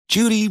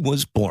Judy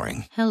was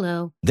boring.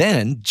 Hello.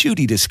 Then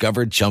Judy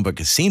discovered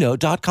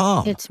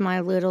ChumbaCasino.com. It's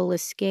my little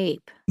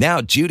escape. Now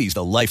Judy's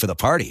the life of the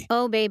party.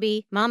 Oh,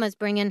 baby, mama's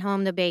bringing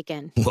home the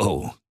bacon.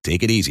 Whoa,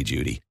 take it easy,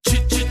 Judy.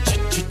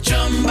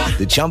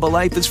 The Chumba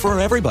life is for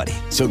everybody.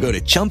 So go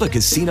to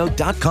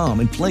ChumbaCasino.com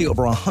and play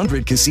over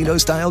 100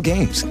 casino-style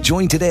games.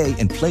 Join today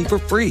and play for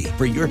free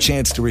for your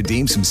chance to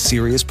redeem some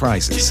serious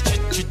prizes.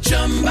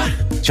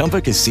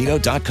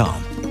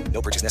 ChumbaCasino.com.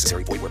 No purchase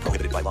necessary. Void where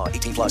prohibited by law.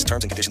 18 plus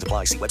terms and conditions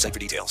apply. See website for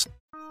details.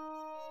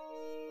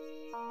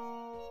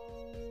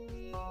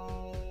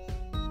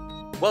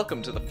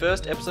 Welcome to the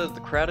first episode of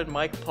the Crowded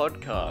Mic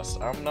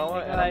podcast. I'm Noah,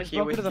 and I'm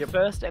here with welcome to your the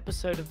first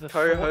episode of the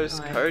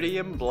co-host Fortnite. Cody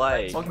and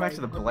Blake. Welcome back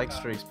to the Blake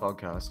Streaks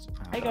podcast.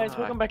 Hey guys,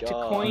 welcome back to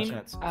God. Coin.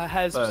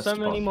 Has First so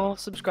many podcast. more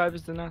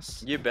subscribers than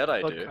us. You bet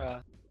I do.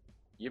 Podcast.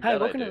 You Hey, bet I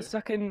welcome do. to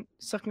the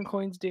Sucking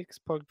Coins Dicks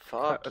podcast.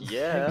 Fuck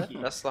yeah, Thank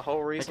you. that's the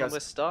whole reason guys, we're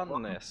starting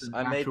welcome this. to the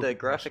I made natural the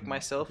graphic progression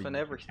myself of and the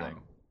everything.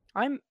 channel.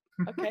 I'm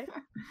okay.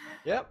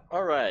 Yep,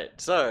 alright,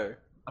 so...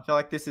 I feel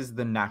like this is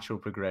the natural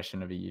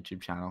progression of a YouTube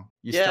channel.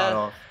 You Yeah, start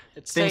off,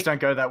 It's things take- don't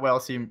go that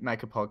well, so you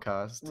make a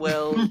podcast.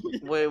 Well,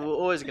 we're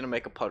always going to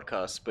make a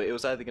podcast, but it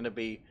was either going to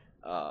be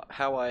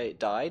how I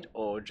died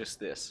or just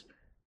this.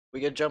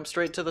 We gonna jump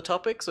straight to the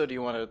topics, or do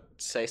you want to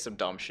say some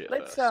dumb shit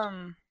Let's first?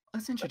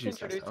 Let's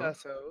introduce ourselves.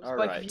 ourselves. All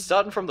Like, right, if you-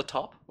 starting from the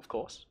top, of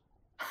course.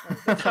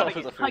 Let's start Top of the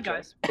again. Hi food chain.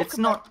 guys. It's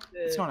welcome not. back to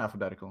It's the not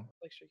alphabetical.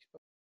 Blake Streaks podcast.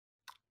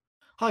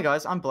 Hi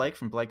guys, I'm Blake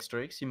from Blake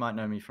Streaks. You might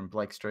know me from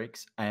Blake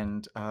Streaks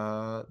and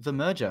The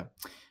Merger,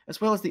 as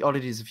well as The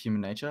Oddities of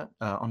Human Nature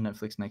on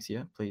Netflix next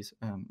year. Please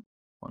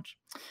watch.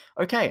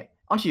 Okay,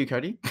 on to you,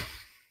 Cody.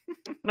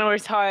 No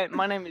worries. Hi,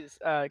 my name is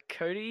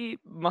Cody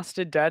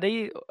Mustard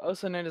Daddy,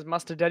 also known as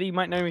Mustard Daddy. You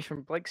might know me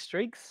from Blake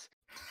Streaks.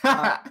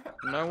 No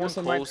one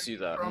also might calls you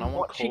that. from No one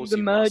watching calls The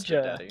you Master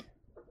Merger. Daddy.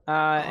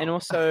 And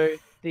also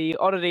the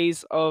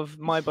oddities of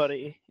my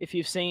body. If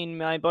you've seen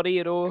my body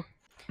at all,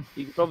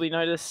 you can probably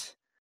notice.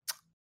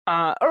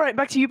 All right,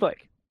 back to you,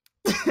 Blake.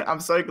 I'm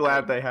so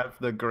glad they have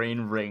the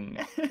green ring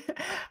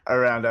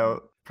around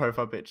our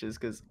profile pictures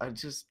because I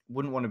just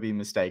wouldn't want to be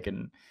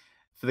mistaken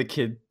for the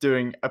kid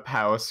doing a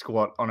power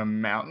squat on a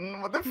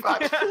mountain. What the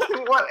fuck?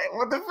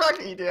 what the fuck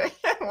are you doing?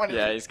 What is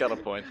Yeah, it? he's got a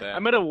point there.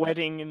 I'm at a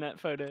wedding in that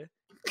photo.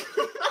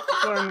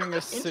 Wearing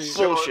a suit. shorts.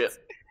 Bullshit.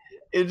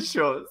 In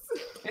shorts.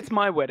 It's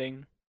my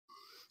wedding.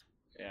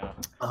 Yeah.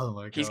 Oh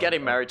my god. He's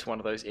getting married to one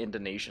of those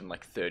Indonesian,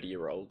 like,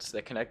 30-year-olds.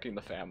 They're connecting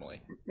the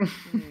family.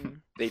 Mm.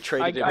 They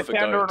traded him I for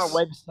found her on goats.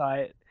 a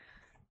website.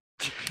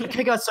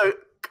 Okay, guys. So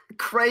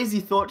crazy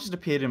thought just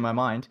appeared in my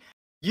mind.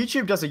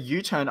 YouTube does a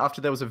U-turn after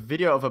there was a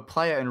video of a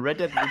player in Red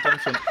Dead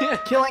Redemption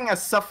killing a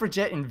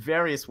suffragette in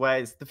various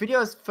ways. The video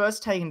was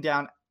first taken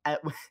down,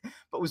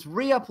 but was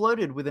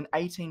re-uploaded with an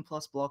 18+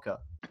 blocker.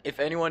 If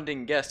anyone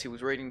didn't guess, he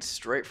was reading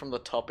straight from the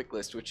topic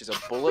list, which is a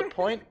bullet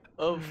point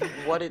of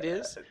what it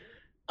is.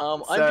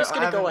 I'm So just I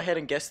gonna go haven't- ahead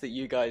and guess that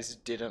you guys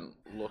didn't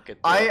look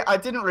at the... I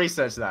didn't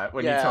research that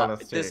when you told us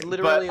to. there's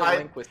literally a but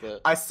link with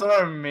it. I saw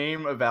a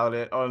meme about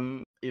it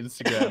on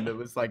Instagram that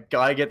was like,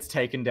 guy gets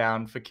taken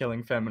down for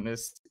killing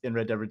feminists in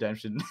Red Dead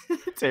Redemption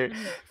 2.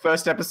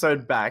 First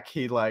episode back,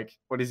 he like,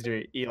 what does he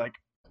do? He like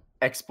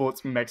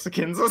exports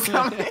Mexicans or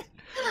something.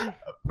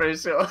 Pretty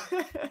sure.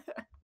 Oh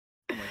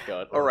my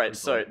god. Oh, Alright, people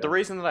so like the that.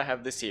 reason that I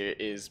have this here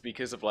is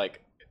because of like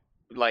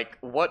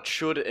what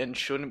should and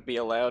shouldn't be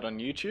allowed on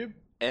YouTube,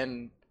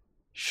 and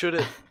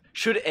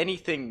should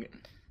anything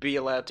be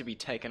allowed to be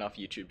taken off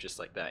YouTube just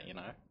like that, you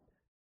know?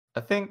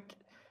 I think,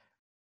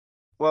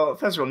 well,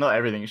 first of all, not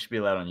everything should be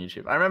allowed on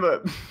YouTube. I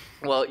remember,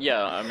 Well,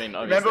 yeah, I mean,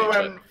 obviously,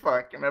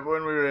 remember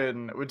when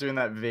we're doing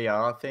that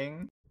VR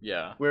thing?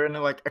 yeah. We're in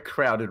like a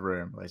crowded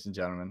room, ladies and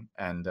gentlemen,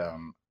 and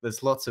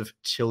there's lots of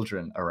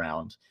children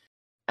around.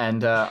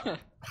 And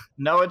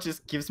Noah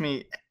just gives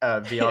me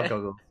VR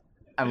goggles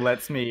and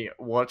lets me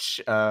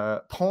watch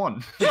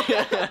porn.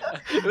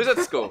 It was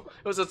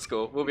at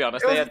school. We'll be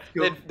honest. It They was had, at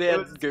school. they It had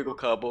was- Google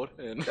Cardboard.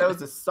 And... There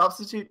was a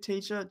substitute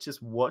teacher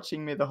just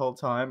watching me the whole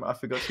time. I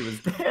forgot she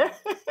was there.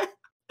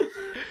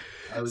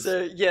 I was,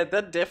 So yeah,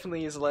 that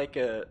definitely is like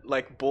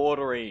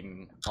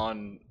bordering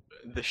on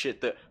the shit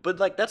that, but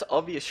like that's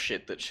obvious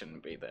shit that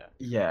shouldn't be there.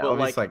 yeah, But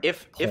obvious, like,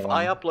 if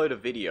I porn. upload a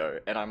video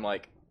and I'm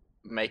like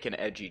making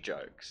edgy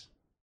jokes,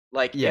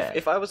 like Yeah.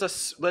 if I was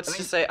let's I mean-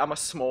 just say I'm a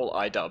small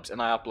iDubbbz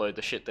and I upload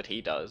the shit that he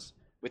does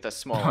with a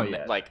small Oh,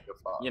 yeah, like you're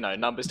fucked.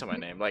 numbers to my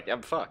name, like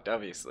I'm fucked,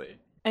 obviously.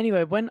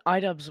 Anyway, when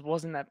iDubbbz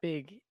wasn't that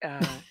big,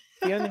 the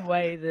only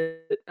way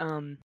that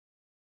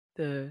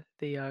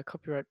the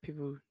copyright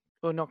people,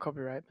 well, not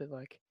copyright, but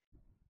like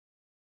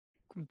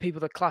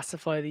people that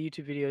classify the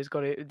YouTube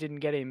videos didn't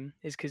get him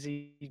is because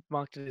he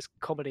marked it as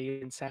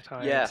comedy and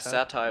satire. Yeah, and stuff.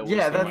 satire. Was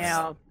Yeah, the- And that's-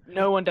 now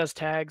no one does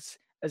tags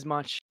as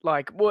much,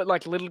 like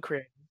little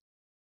creators,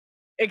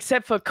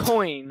 except for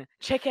Coin.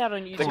 Check out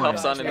on YouTube. the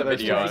cops aren't in the Yeah,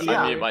 video. I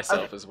yeah. mute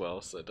myself as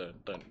well, so don't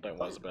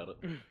worry about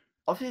it.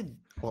 Obviously,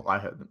 well, I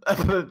heard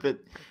them, but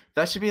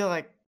that should be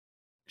like,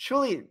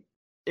 surely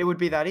it would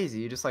be that easy.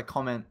 You just like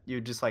comment. You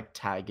just like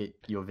tag it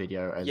your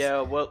video as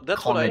Yeah, well,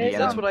 that's what comedy.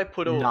 that's and what I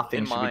put all Nothing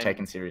in should mine. be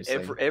taken seriously.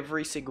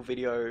 Every single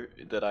video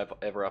that I've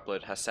ever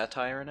uploaded has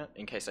satire in it,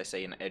 in case I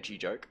say an edgy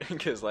joke,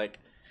 because like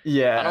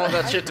yeah. I don't want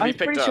that shit to be I'm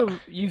picked pretty up. sure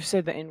you've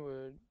said the N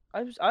word.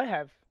 I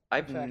have.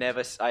 I've in fact.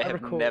 never, I I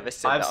have recall. never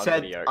said I've that on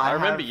said- video. I I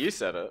remember have- you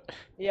said it.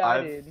 Yeah, I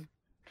I've- did.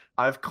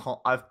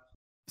 I've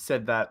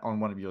said that on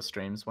one of your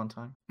streams one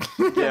time.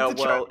 Yeah, To try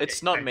well, and it's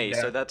get not taken me,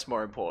 down. so that's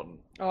more important.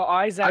 Oh,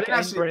 Isaac didn't and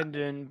actually-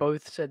 Brendan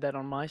both said that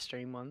on my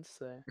stream once.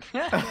 So,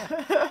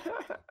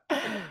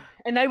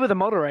 and they were the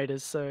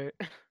moderators. So,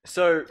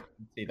 So,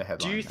 See the do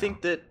headline you now.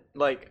 think that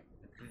like,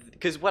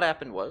 because what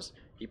happened was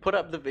he put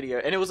up the video,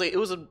 and it was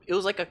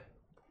like a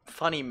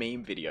funny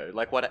meme video.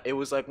 Like what it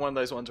was like one of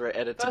those ones where I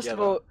edit first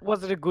together. of all,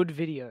 was it a good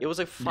video? It was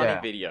a funny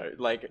Yeah. video.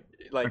 Like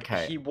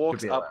Okay, he should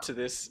walks be up allowed. to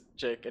this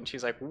chick and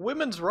she's like,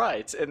 "Women's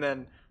rights," and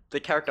then the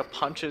character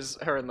punches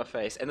her in the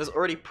face, and there's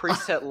already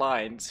preset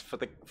lines for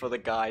the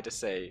guy to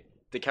say,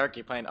 the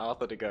character playing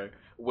Arthur to go,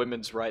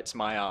 "Women's rights,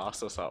 my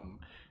ass," or something.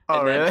 Oh,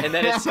 And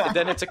then, really? and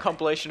then it's a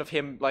compilation of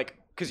him like,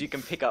 because you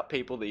can pick up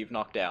people that you've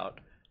knocked out,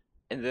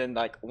 and then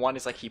like one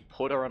is like he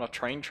put her on a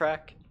train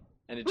track,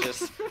 and it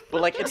just, but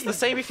like it's the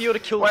same if you were to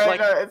kill Wait, like.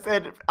 no, it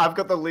said, I've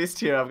got the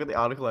list here. I've got the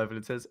article open.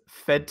 It says,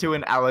 fed to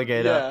an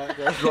alligator,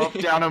 Yeah. dropped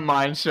down a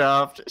mine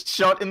shaft,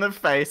 shot in the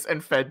face,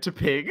 and fed to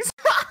pigs.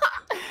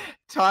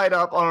 Tied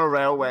up on a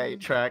railway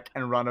track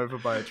and run over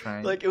by a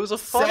train. Like it was a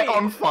funny. set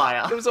on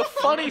fire. It was a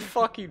funny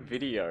fucking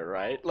video,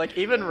 right? Like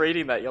even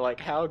reading that, you're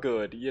like, how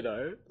good, you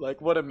know?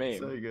 Like what a meme.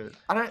 So good.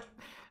 I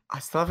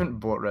still haven't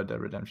bought Red Dead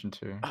Redemption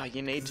 2. Oh,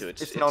 you need to.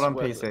 It's not on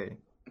worth PC. it.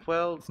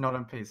 Well, It's not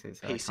on PC.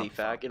 So I PC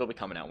can't fag. It'll be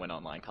coming out when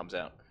online comes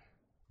out.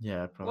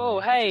 Yeah, probably. Whoa,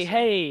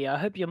 hey! I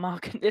hope you're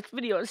marking this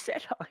video as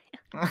satire.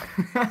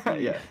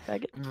 yeah.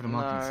 Faggot. Give it a No,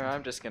 marking system.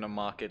 I'm just gonna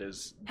mark it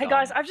as. Hey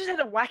guys, I've just had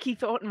a wacky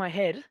thought in my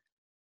head.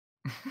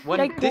 when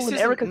Jake Paul this and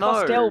is Erica no,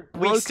 Costello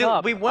broke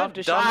up we weren't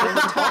after done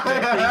with the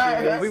Shane Dawson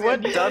topic. We Yeah,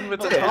 weren't done with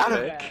the Okay, how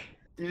topic.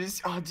 did- You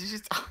just,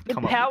 The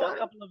come on. power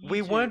couple of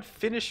We YouTube. weren't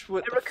finished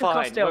with the Erica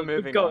fine. Costello, We're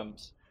moving go- on.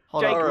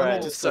 Hold Jake on, let me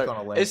Alright, just click so on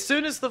a link. as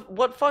soon as the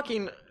what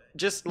fucking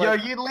just Yo,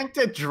 like you linked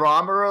a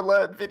drama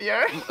alert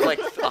video? like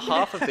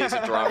half of these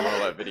are drama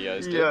alert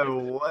videos, dude. Yo,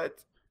 what?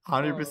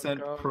 100%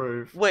 God.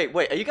 proof. Wait,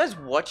 are you guys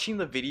watching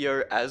the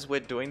video as we're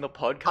doing the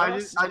podcast? I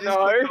just No.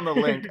 clicked on the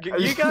link.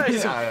 You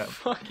guys Yeah, yeah.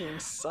 fucking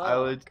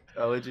suck.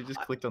 I legit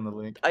just clicked on the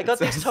link. I It got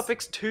these says-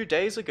 topics 2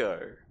 days ago.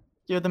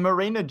 Yo, the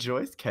Marina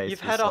Joyce case. You've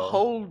was had a solved.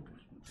 whole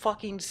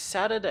fucking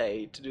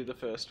Saturday to do the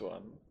first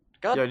one.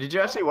 God. Yo, did you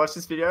actually watch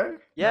this video?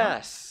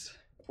 Yes.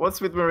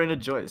 What's with Marina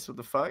Joyce? What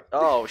the fuck?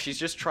 Oh, she's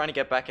just trying to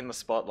get back in the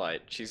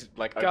spotlight. She's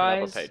like opening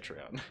Guys. up a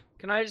Patreon.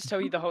 Can I just tell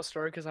you the whole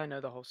story? Because I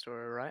know the whole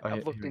story, right? Okay,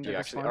 I've looked here we into go. You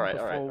this actually, one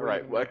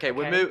alright. before. we- Okay,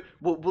 we'll okay? move.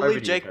 We'll Over leave to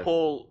you, Jake Cody.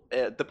 Paul,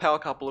 the power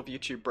couple of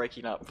YouTube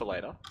breaking up for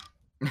later.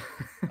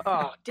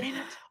 Oh, damn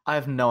it. I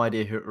have no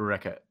idea who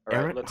Eureka.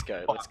 Alright, let's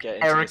go. Let's get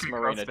into this Erica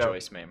Marina Costello.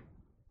 Joyce meme.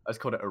 I just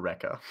called it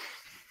Eureka.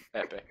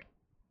 Epic.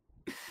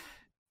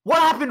 What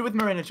happened with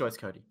Marina Joyce,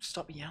 Cody?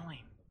 Stop yelling.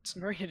 It's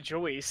Maria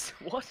Joyce.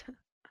 What?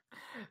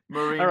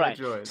 Marina Alright,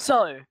 Joyce.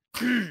 so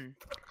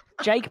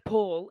Jake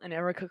Paul and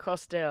Erica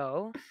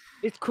Costello.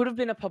 It could have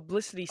been a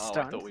publicity Oh, I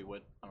stunt. thought we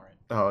would. Alright.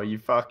 Oh, you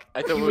fuck.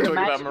 I thought we You were talking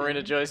about imagine-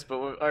 Marina Joyce, but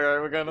alright,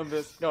 we're going on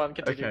this. Go on,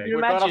 continue. Okay. You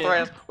We're going off the imagine-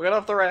 rails. We're going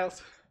off the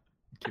rails.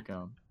 Keep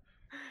going.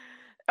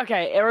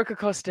 Okay, Erica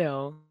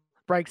Costello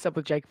breaks up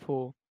with Jake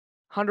Paul.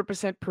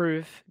 100%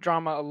 proof,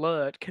 drama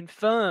alert,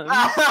 confirmed.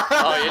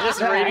 Oh, you're just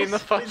That- reading the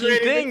He's fucking reading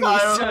the thing, you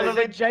title. son of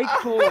a that Jake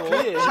Paul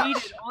bitch.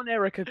 cheated on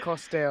Erica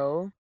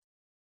Costello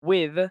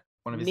with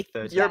One of his Nick-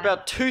 30. You're Yeah.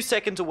 about 2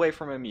 seconds away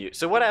from a mute.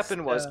 So what It's,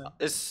 happened was,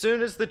 as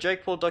soon as the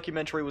Jake Paul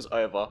documentary was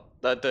over,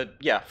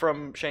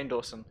 from Shane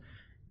Dawson,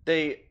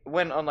 they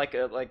went on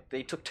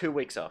they took 2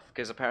 weeks off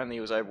because apparently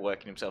he was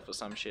overworking himself or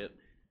some shit.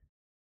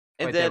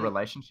 And Wait, then their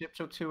relationship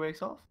took 2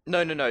 weeks off?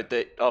 no,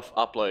 they off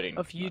uploading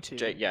Of YouTube.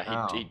 Jake, yeah,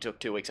 he Oh. took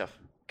 2 weeks off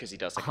because he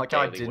does like, Like a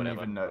I daily didn't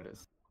whatever. even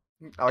notice.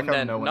 Like And how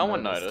then no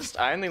one noticed.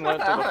 I only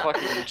learned through the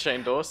fucking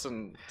Shane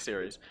Dawson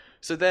series.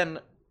 So then,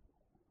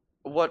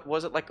 what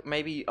was it like?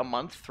 Maybe a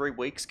month, 3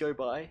 weeks go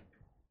by,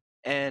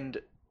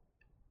 and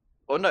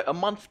a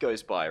month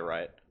goes by,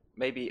 right?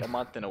 Maybe a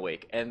month and a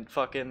week, and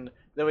fucking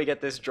then we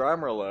get this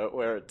drama alert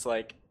where it's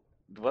like,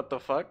 what the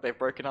fuck? They've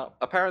broken up.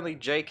 Apparently,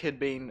 Jake had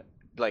been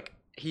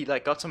he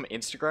got some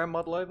Instagram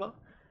model over,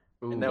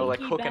 and they were Ooh. like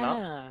Nikki hooking up.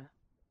 Banner.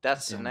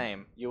 That's the Damn.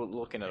 name. You're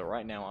looking at it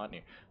right now, aren't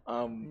you?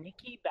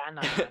 Nikki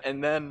Banner.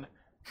 And then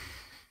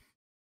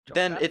Drop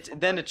then that it's for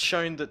then me. it's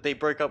shown that they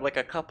broke up like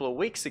a couple of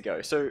weeks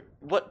ago. So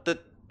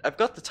I've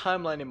got the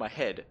timeline in my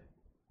head.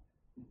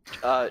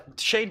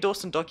 Shane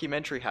Dawson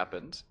documentary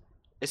happens.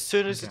 As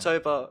soon as it's Okay.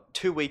 over,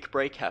 2-week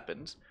break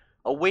happens.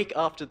 A week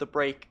after the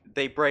break,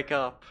 they break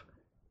up.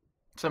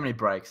 So many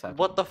breaks happened.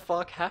 What the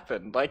fuck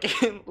happened? Like,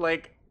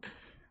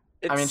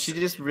 I mean, she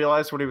just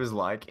realized what he was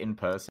like in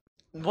person.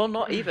 Well,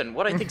 not even.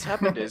 What I think's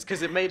happened is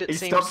because it made it He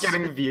seem. stopped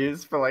getting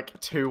views for like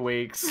 2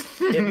 weeks.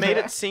 It made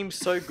it seem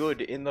so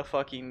good in the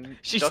fucking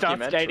She starts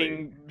documentary.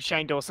 dating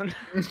Shane Dawson.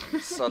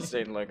 Starts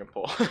dating Logan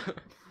Paul.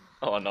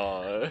 Oh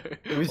no.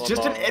 It was Oh,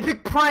 just an no.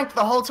 epic prank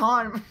the whole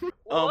time.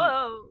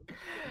 Whoa.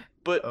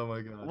 But Oh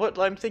my god. what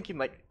I'm thinking,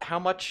 like, how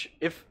much,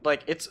 if,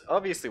 like, it's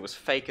obviously was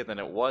faker than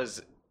it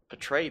was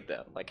portrayed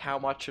then. Like, how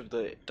much of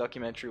the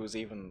documentary was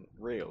even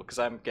real? Because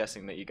I'm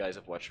guessing that you guys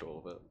have watched all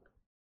of it.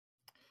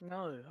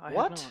 No, I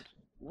What? have not.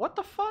 What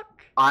the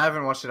fuck? I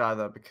haven't watched it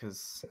either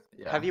because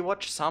Have you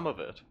watched some of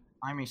it?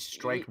 I'm a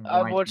straight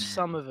I've white watched man.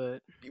 some of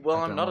it. Well,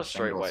 I I'm don't not a watch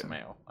straight white Danielson.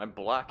 male. I'm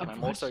black and I've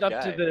I'm watched also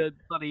up gay. to the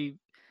bloody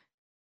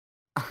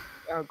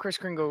Chris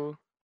Kringle.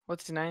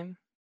 What's his name?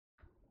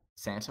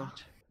 Santa.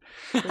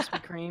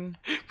 Krispy Kreme.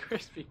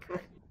 Krispy Kreme.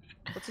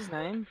 What's his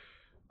name?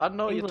 I don't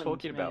know what England, you're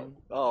talking about. man.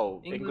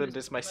 Oh, England England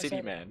is is my my city,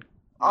 city. man. Nick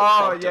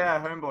Oh Crompton.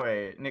 yeah,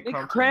 homeboy Nick Nick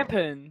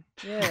Crompton.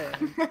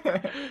 Crampon.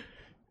 Yeah.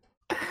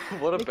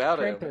 What Nick about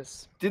him?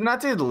 Krampus. Didn't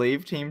that dude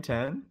leave Team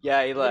 10?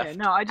 Yeah, he Yeah, left.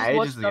 no, I just Ages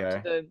watched up ago.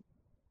 to the.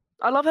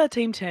 I love how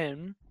Team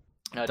 10,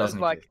 No, it Doesn't doesn't.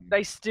 like, exist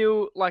they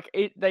still like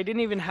it. They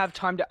didn't even have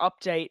time to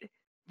update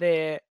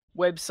their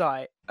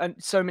website, and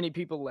so many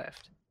people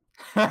left.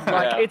 Like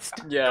Yeah, it's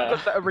still yeah.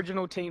 got the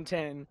original Team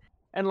 10,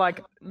 and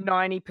like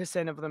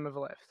 90% of them have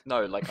left.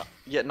 No, like,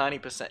 yeah,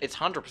 90%. It's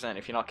 100%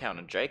 if you're not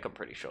counting Jake, I'm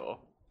pretty sure.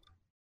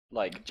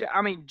 Like,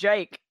 I mean,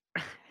 Jake.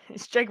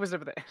 Jake was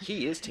over there.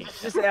 he is Team 10.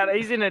 Just out.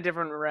 He's in a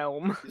different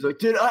realm. He's like,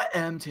 dude, I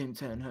am Team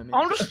 10, homie.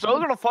 I'm just still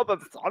gonna follow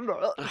the thunder.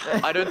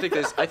 I don't think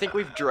there's. I think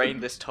we've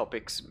drained this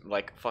topic's,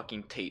 like,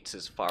 fucking teats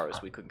as far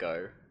as we could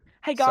go.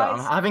 Hey So I'm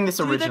guys, having this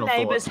do the original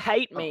neighbors thought.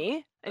 hate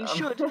me? And Um,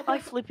 should I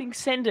flipping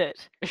send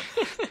it?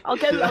 I'll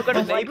The go to wait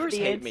for neighbors the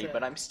hate me, answer.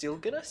 but I'm still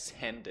gonna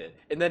send it.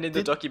 And then in the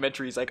Did-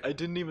 documentary, he's like, I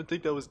didn't even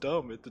think that was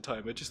dumb at the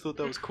time. I just thought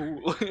that was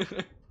cool.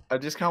 I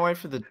just can't wait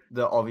for the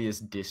obvious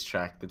diss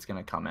track that's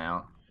gonna come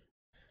out.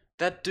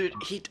 That dude,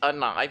 he,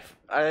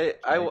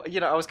 no, you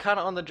know, I was kind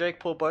of on the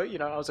Jake Paul boat. You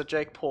know, I was a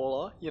Jake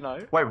Pauler. You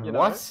know. Wait, you know?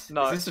 what?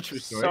 No, Is this a true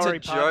story? Sorry,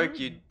 it's a joke,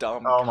 pardon? you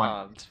dumb Oh my-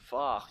 cunt.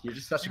 Fuck. You're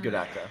just such a good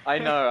actor. I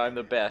know, I'm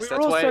the best. We were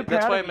That's all why. so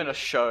That's proud why of I'm in you. a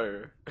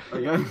show.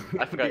 Okay.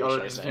 I forgot The your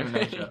Orange show's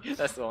Discrimination name. Show.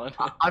 That's the one.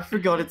 I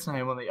forgot its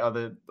name on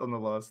the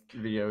last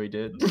video we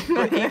did.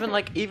 But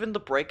even the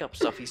breakup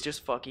stuff, he's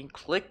just fucking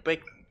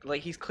clickbait.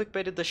 Like he's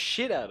clickbaited the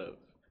shit out of.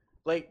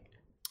 Like,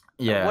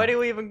 yeah. why do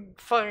we even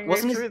fucking go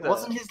through that?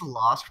 Wasn't his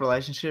last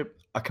relationship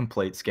a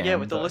complete scam? Yeah,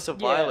 with though? Alyssa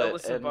Yeah, Violet.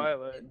 Alyssa and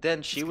Violet.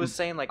 Then she was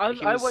saying like I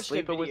he was watched the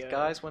sleeping with video.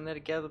 guys when they're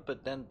together,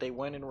 but then they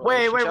weren't in a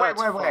Wait, relationship. Oh,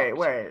 it's fucked.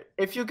 wait.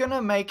 If you're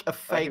gonna make a he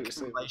fake was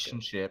sleeping with guys.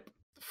 relationship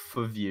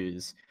for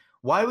views,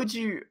 why would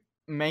you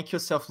make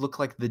yourself look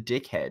like the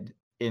dickhead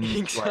in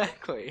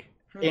Exactly.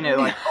 like in it?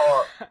 Like,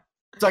 oh,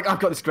 it's like I've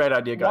got this great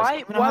idea, guys. Why?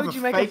 I'm gonna Why have would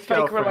you make a fake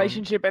girlfriend,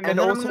 relationship and then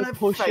I'm also gonna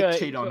push fake her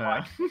cheat into, on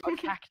her? like, a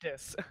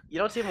cactus? You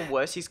know what's even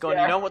worse? He's gone.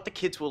 Yeah. You know what the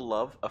kids will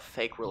love? A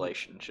fake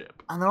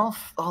relationship. And then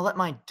I'll let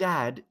my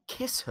dad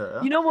kiss her.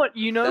 You know what?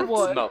 You know That's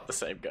what? not the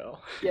same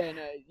girl. Yeah,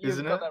 no, you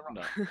Isn't got it? that wrong.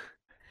 No.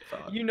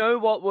 Fuck. You know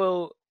what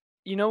will?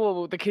 You know what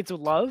will the kids will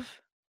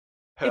love?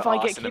 Her If I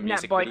ass get in a kidnapped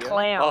music by video.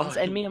 clowns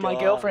Oh and me and my God.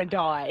 girlfriend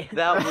die.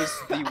 That was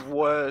the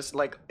worst.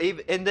 Like,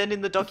 and then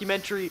in the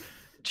documentary,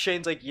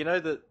 Shane's like, you know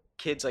that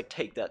kids like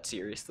take that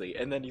seriously,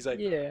 and then he's like,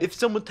 Yeah. if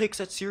someone takes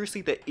that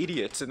seriously, they're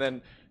idiots. And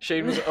then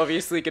Shane was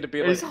obviously gonna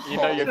be like, It's you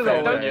know, you're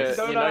horrible. calling your,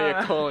 Don't, you know, you're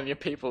uh, calling your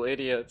people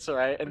idiots,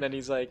 right? And then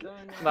he's like,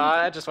 Don't, nah,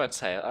 I just won't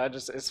say it.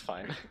 It's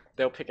fine.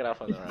 They'll pick it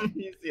up on their own.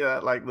 You see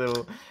that like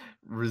little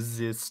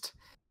resist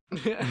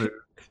move,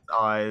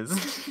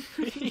 eyes.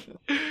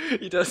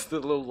 He does the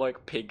little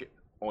like pig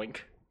oink.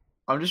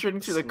 I'm just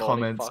reading through the snorting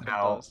comments fucking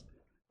now does.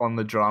 on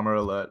the Drama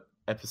Alert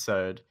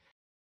episode,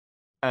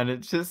 and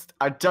it's just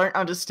I don't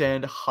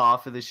understand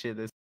half of the shit.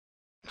 This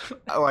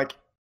like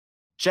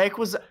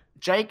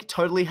Jake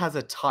totally has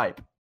a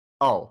type.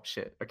 Oh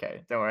shit.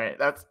 Okay, don't worry.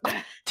 That's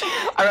I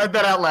read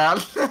that out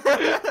loud.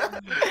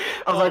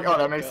 I was like, oh, my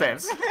that makes God.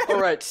 sense.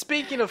 Alright,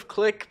 speaking of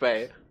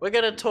clickbait, we're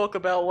gonna talk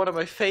about one of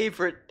my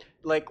favorite,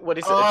 like, what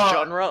is it, Oh, a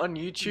genre on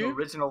The YouTube?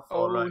 original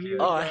Oh, thought right here here.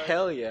 we Oh, go.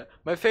 hell yeah.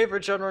 My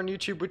favorite genre on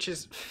YouTube, which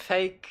is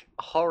fake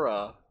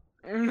horror.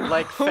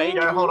 Like, fake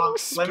Yeah, hold on.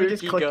 Let me spooky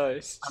just click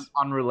ghosts. An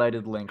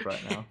unrelated link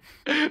right now.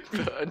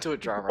 Into a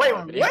drama. Wait,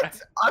 video.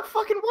 what? I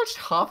fucking watched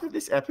half of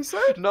this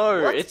episode.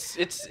 No, What? it's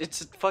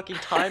a fucking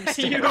You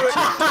timestamp.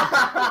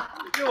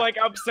 were- You're like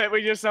upset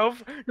with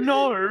yourself.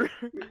 No.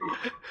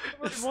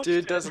 This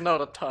dude doesn't know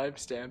what a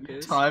timestamp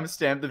is.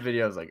 Timestamped the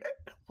video. I was like,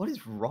 what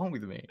is wrong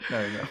with me?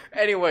 No.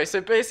 Anyway,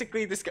 so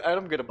basically this guy,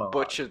 I'm gonna Oh.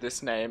 butcher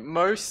this name,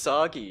 Mo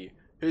Sagi,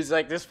 who's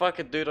like this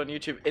fucking dude on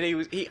YouTube,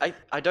 and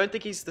I don't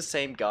think he's the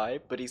same guy,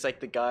 but he's like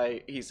the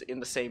guy, he's in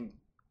the same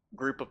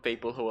group of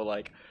people who are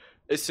like,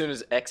 as soon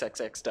as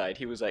XXX died,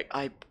 he was like,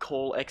 I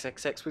call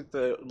XXX with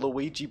the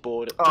Luigi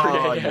board at 3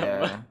 Oh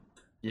a.m.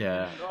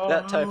 yeah.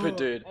 That type of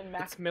dude. And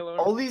Mac Miller.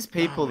 All these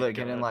people my that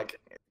get in God. like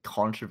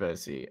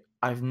controversy,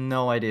 I have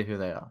no idea who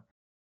they are.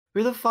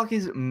 Who the fuck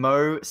is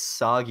Mo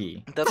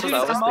Sagi? That's what He's I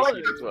was a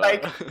thinking as well.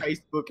 Fake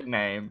Facebook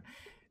name.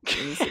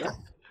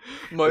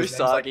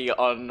 Mosagi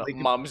on like-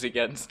 mums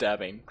against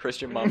stabbing.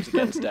 Christian mums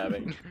against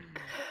stabbing.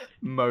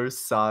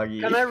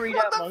 Mosagi. Can I read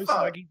What out the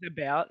fuck? Mosagi's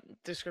about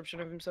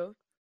description of himself?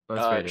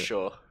 Let's read it.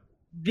 Sure.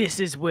 This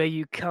is where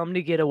you come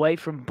to get away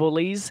from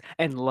bullies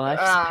and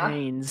life's Ah.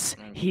 pains.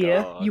 Oh,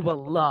 Here, God. you are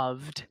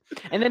loved.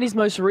 And then his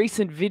most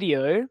recent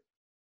video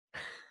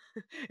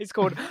is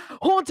called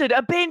Haunted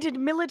Abandoned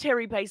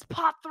Military Base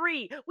Part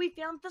 3. We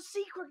found the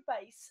secret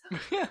base.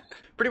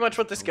 Pretty much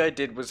what this guy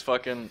did was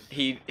fucking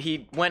he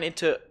went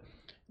into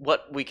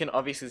what we can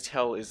obviously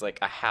tell is like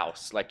a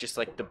house, like just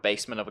like the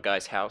basement of a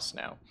guy's house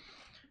now.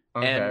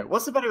 Okay. And-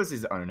 What's the bet it was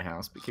his own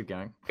house? But keep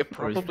going. It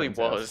Or his probably friend's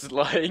house. was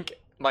like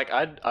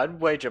I'd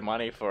wager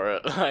money for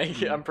it.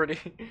 Like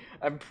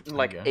I'm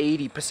like Okay.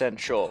 80%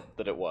 sure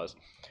that it was.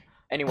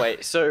 Anyway,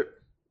 so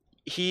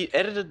he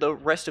edited the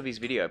rest of his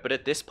video, but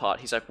at this part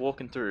he's like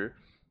walking through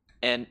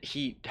and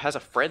he has a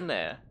friend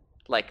there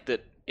like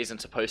that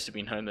isn't supposed to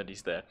be known that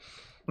he's there.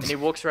 And he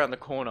walks around the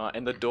corner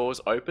and the door's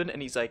open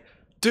and he's like,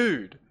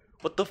 "Dude,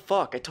 what the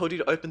fuck? I told you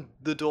to open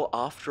the door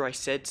after I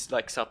said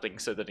like something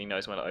so that he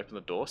knows when to open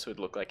the door so it'd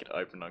look like it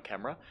opened on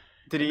camera."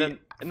 Did he? And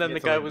then the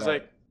forget to guy leave was that?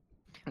 like,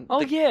 Oh,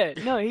 the- yeah.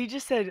 No, he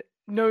just said,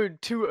 no,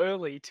 too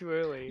early.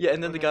 Yeah,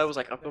 and then the guy was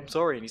like, I'm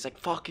sorry, and he's like,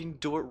 fucking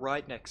do it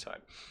right next time.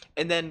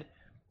 And then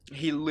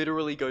he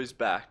literally goes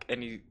back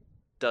and he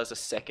does a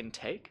second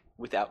take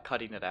without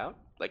cutting it out.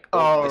 Like,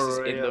 Oh, this is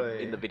in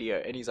really? the video,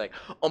 and he's like,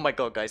 oh my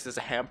god, guys, there's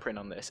a handprint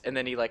on this. And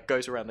then he like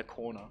goes around the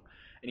corner,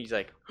 and he's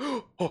like,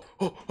 and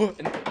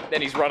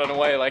then he's running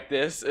away like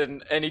this,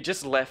 and he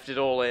just left it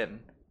all in.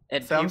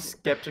 And So I'm people-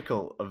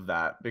 skeptical of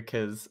that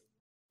because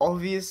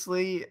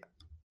obviously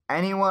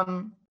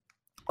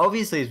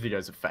obviously his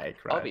videos are fake,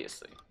 right?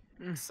 obviously,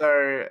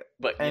 So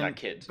but you're not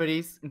kids. But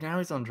he's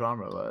on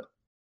drama alert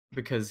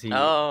because he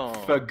Oh.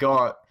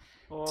 forgot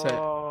Oh,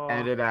 to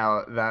edit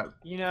out that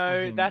you know,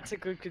 fucking- that's a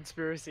good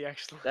conspiracy,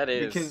 actually. That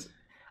is because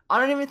I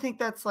don't even think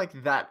that's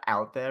like that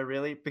out there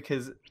really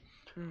because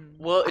Hmm.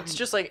 well, it's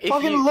just like if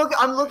fucking you look,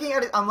 I'm looking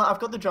at it. I've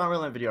got the drama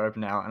alert video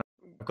open now and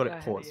I've got I it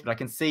have paused, you. but I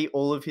can see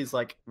all of his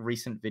like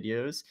recent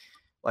videos.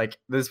 Like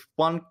there's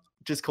one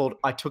just called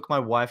 "I took my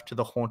wife to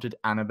the haunted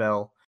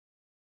Annabelle."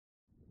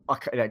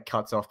 Okay, that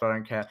cuts off, but I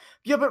don't care.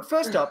 Yeah, but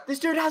first up, this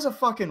dude has a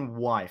fucking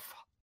wife.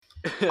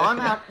 I'm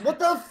out. What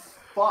the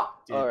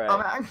fuck, dude? Alright.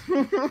 I'm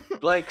out.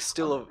 Blake's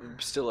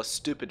still a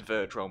stupid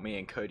virg while me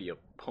and Cody are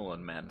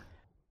pulling men.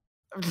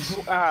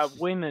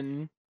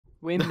 Women.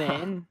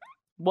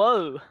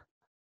 Whoa.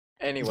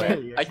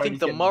 Anyway, Yeah, I Cody's think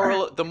the getting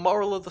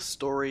moral of the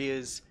story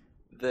is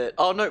that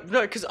no,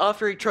 because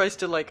after he tries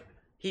to like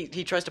he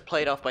tries to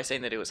play it off by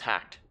saying that it was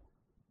hacked.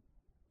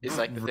 Is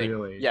like the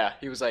Really? thing. Yeah,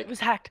 he was like It was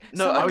hacked.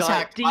 No, Someone a was guy-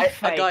 hacked.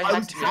 deepfake a guy I was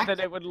hacked so hacked. that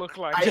it would look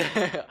like.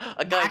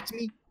 a guy Hacked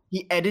me.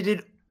 He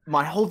edited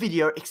my whole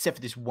video except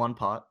for this one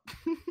part.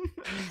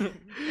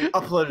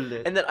 Uploaded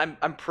it. And then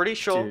I'm pretty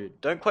sure,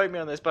 Dude. don't quote me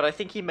on this, but I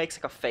think he makes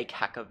like a fake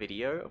hacker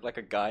video of like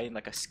a guy in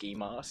like a ski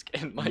mask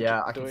and like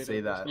Yeah, I can doing see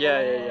it. that.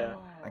 Yeah.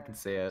 I can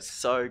see it.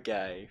 So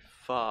gay.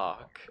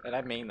 Fuck. And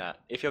I mean that.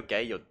 If you're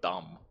gay, you're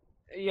dumb.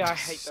 Yeah, I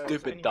hate those.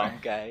 Stupid Anyway, dumb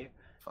gay.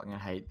 Fucking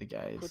hate the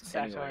gays. Put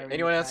satire Anyway, in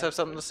anyone the else chat. have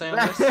something to say on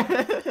I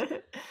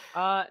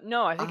this?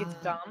 No, I think it's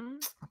Uh, dumb.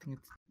 think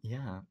it's It's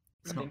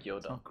I not, think you're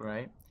it's dumb. not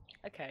great.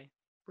 Okay,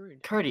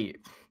 rude. Cody,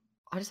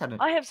 I just had an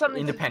I have something.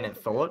 independent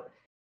to thought.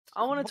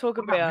 I want to What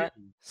talk about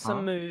movies? some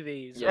Huh?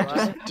 movies. Yeah,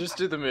 alright? just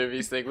do the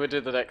movies thing. We'll do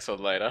the next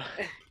one later.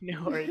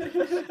 No worries.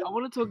 I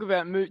want to talk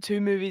about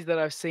two movies that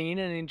I've seen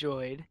and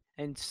enjoyed,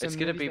 and some It's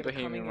gonna be movies that are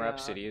Bohemian coming out.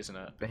 Rhapsody, isn't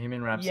it?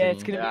 Bohemian Rhapsody. Yeah,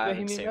 it's gonna Yeah, I be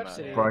haven't Bohemian seen that,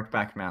 Rhapsody. yeah.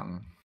 Brokeback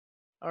Mountain.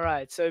 All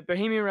right, so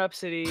Bohemian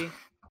Rhapsody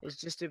is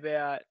just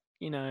about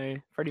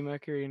Freddie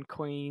Mercury and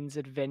Queen's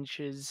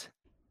adventures,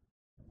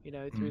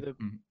 through the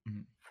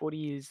 40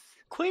 years.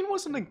 Queen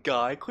wasn't a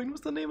guy. Queen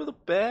was the name of the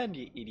band,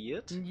 you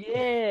idiot.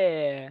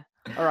 Yeah.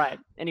 All right.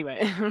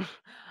 Anyway,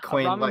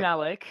 Queen,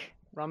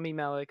 Rami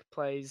Malek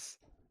plays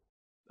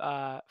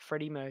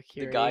Freddie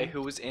Mercury. The guy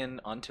who was in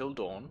Until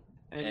Dawn.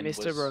 and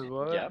Mr. was-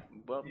 Robot. Yeah,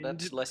 well, and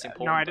that's less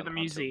important. Night at than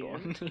the Until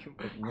Museum. Dawn.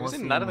 he was was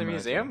in he Night in at the the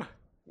Museum? Museum?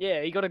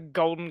 Yeah, he got a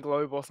Golden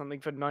Globe or something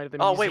for Night at the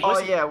Oh, Museum. wait, Oh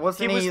was yeah,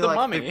 wasn't he was he the like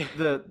mummy.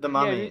 the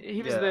mummy? Yeah,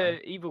 he was yeah.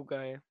 the evil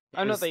guy.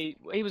 Oh, not was the.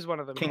 He was one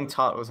of them. King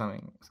Tut or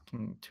something.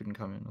 King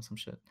Tutankhamun or some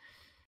shit.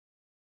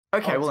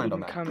 Okay, Oh, we'll it's end on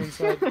even that. come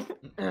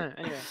inside.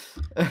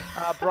 Anyway,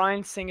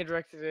 Brian Singer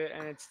directed it,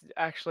 and it's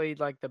actually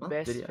like the Oh,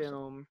 best did he actually?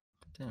 film.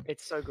 Damn.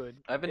 It's so good.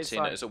 I haven't It's seen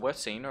like- it. Is it worth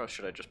seeing or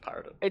should I just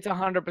pirate it? It's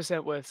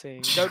 100% worth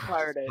seeing. Don't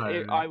pirate it.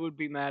 Pirate it. I would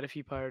be mad if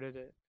you pirated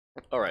it,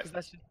 Alright. because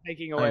that's just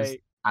taking I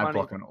away. I money.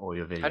 block on all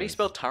your videos. How do you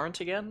spell torrent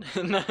again?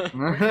 How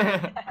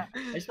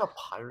do you spell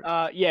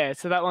pirate? Yeah.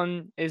 So that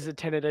one is a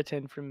 10 out of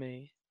 10 from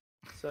me.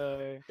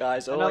 So.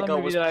 Guys, all Another I got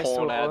movie was that I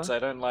porn saw- ads. I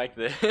don't like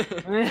this.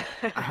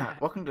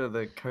 Welcome to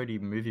the Cody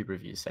movie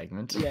review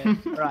segment. Yeah,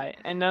 right.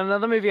 And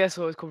another movie I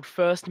saw is called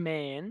First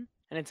Man,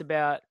 and it's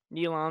about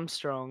Neil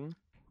Armstrong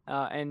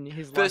and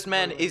his life First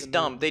Man following is the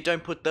dumb. moon. They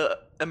don't put the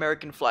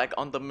American flag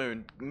on the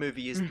moon.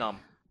 Movie is dumb.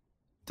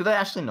 Do they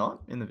actually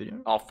not in the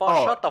video? Oh, fuck!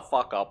 Oh. Shut the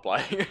fuck up,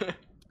 like.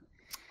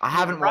 I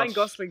haven't Ryan watched.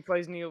 Gosling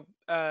plays Neil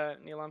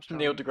Armstrong.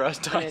 Neil deGrasse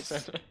and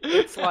Tyson.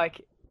 it's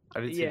like I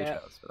didn't see the yeah.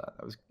 trailers for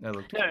that. That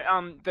looked no,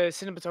 good. the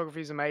cinematography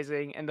is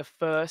amazing, and the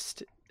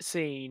first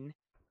scene,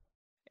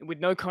 with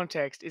no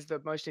context, is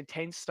the most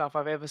intense stuff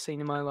I've ever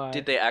seen in my life.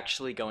 Did they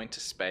actually go into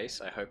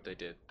space? I hope they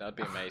did. That'd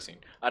be amazing.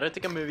 I don't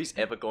think a movie's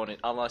ever gone in,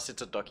 unless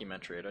it's a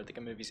documentary. I don't think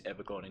a movie's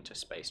ever gone into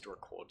space to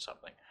record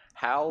something.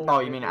 How? Oh,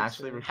 you mean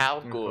actually? How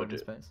recording good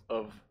space?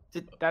 of?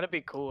 That'd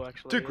be cool,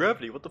 actually. Dude, yeah.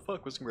 gravity. What the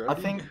fuck was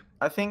gravity?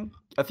 I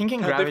think in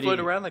How'd Gravity. they float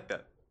around like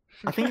that?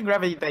 I think in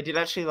Gravity they did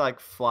actually like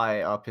fly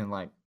up in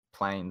like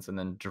planes and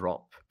then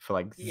drop for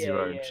like Yeah,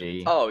 0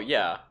 G. Oh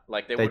yeah,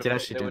 like they They would did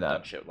actually do done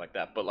that. shit like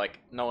that, but like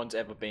no one's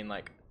ever been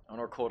like, I want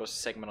to record a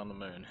segment on the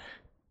moon,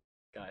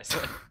 guys.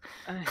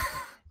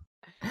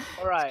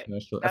 All right,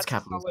 That's that's a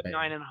capitalism. solid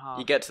baby. 9.5.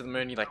 You get to the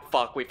moon, you're like,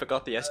 fuck, we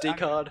forgot the SD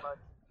card.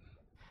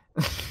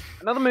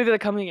 Another movie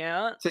that's coming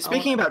out. So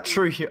speaking about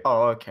true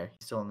oh, okay.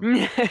 Still on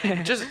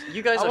the... Just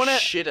you guys I are wanna-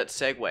 shit at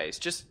segues.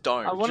 Just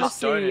don't. I want to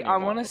Just don't see. I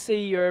want anymore. to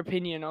see your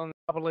opinion on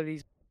a couple of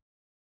these.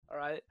 All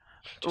right.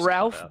 Just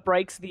Ralph cut out.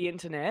 Breaks the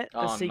Internet. The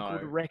Oh, sequel no.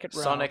 to Wreck-It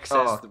Ralph. Sonic says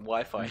Oh. the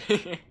Wi-Fi.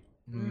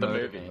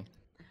 Murder movie. me.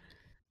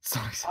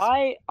 Sonic says-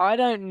 I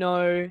don't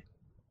know.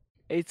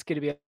 It's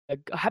gonna be a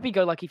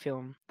happy-go-lucky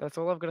film. That's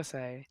all I've got to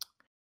say.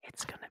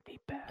 It's gonna be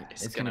bad.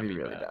 It's gonna be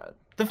really bad. bad.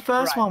 The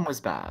first Right. one was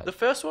bad. The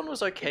first one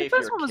was okay. The if you're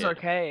first a one was kid.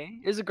 okay.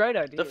 It was a great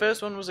idea. The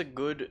first one was a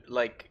good,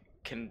 like,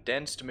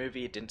 condensed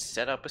movie. It didn't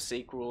set up a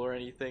sequel or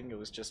anything. It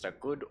was just a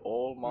good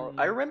all moral.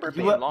 I remember it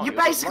You being were, long. you It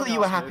was a basically you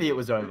were long-ass happy movie. it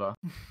was over.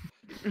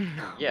 You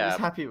Yeah. was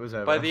happy it was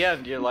over. By the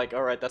end, you're like,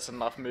 all right, that's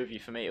enough movie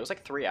for me. It was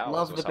like 3 hours.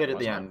 Love or the bit at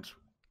the something, end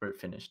where it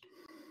finished.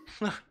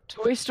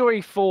 Toy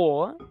Story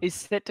 4 is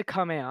set to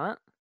come out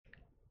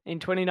in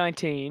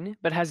 2019,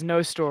 but has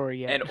no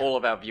story yet. And all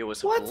of our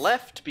viewers have What?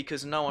 left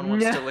because no one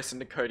wants Yeah. to listen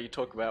to Cody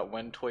talk about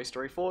when Toy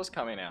Story 4 is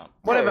coming out.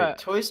 Whatever. No,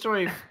 Toy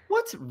Story.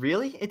 What?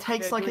 Really? It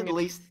takes They're like doing at it-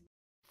 least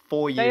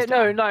 4 years.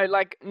 No,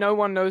 like no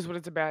one knows what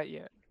it's about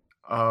yet.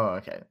 Oh,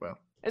 okay. Well.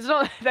 It's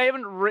not. They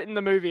haven't written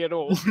the movie at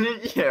all.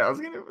 Yeah, I was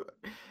gonna.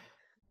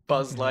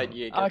 Buzz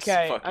Lightyear gets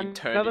Okay, fucking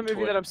turned another into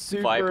movie a that I'm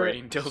super.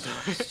 vibrating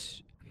dildo.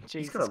 He's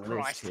Jesus got a list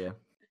Christ. here.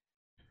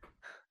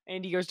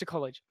 Andy goes to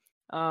college.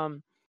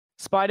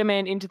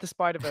 Spider-Man Into the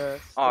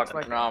Spider-Verse. Oh, looks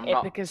like no, I'm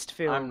not- epicest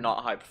film. I'm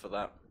not hyped for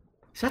that.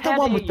 Is that the How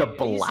one dare with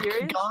the you? Are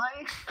you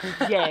black serious?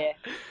 guy? Yeah.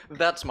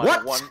 That's my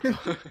What?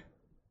 one.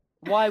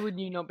 Why would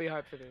you not be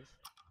hyped for this?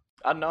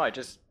 I don't know. I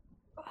just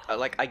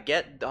I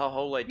get the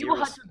whole idea. You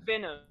were is- hyped for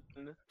Venom.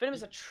 Venom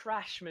is a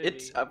trash movie.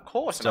 It's of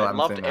course, Still and I haven't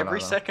loved seen that every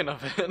either. second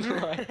of it.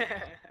 Like,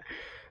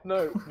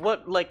 no,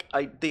 what like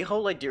the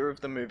whole idea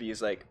of the movie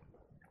is like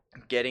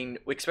getting,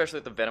 especially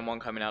with the Venom one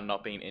coming out,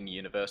 not being in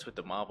universe with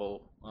the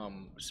Marvel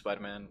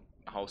Spider-Man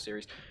whole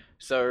series.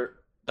 So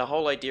the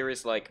whole idea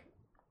is like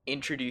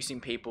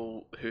introducing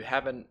people who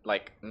haven't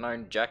like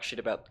known jack shit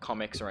about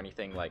comics or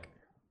anything, like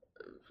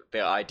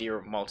the idea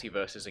of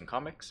multiverses in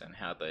comics and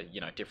how the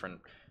different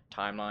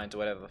timelines or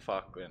whatever the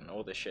fuck and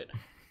all this shit.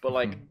 But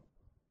like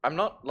I'm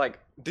not like,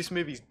 this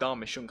movie's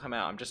dumb, it shouldn't come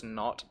out. I'm just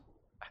not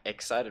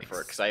excited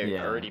for it because I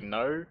Yeah. already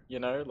know,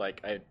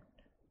 like I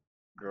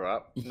grew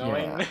up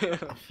knowing. Yeah.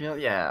 I feel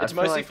yeah. It's I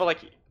feel mostly like, for like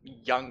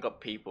younger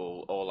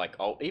people or like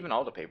even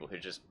older people who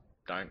just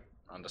don't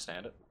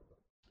understand it.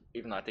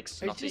 Even though I think it's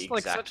not It's the just like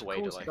exact such a way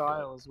cool to like do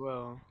style as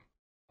well.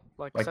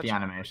 Like like such the a-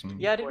 animation. it.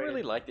 Yeah, I didn't Wait.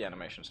 really like the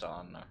animation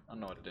style. I don't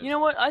know what it is. You know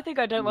what? I think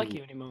I don't like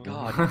you anymore.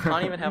 God, you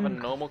can't even have a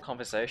normal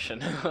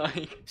conversation.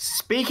 Like,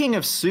 Speaking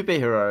of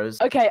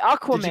superheroes, Okay,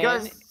 Aquaman.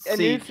 guys A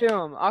see- new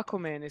film,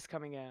 Aquaman, is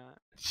coming out.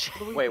 What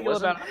do we wait, feel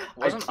wasn't about-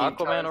 wasn't keep trying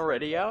Aquaman to-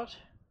 already out?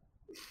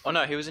 Oh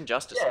no, he was in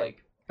Justice Yeah.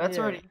 League. that's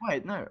Yeah. already.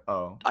 Wait, no.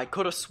 Oh, I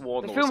could have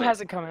sworn The there was film a-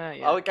 hasn't come out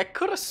yet. I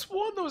could have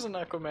sworn there was an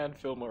Aquaman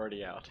film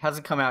already out.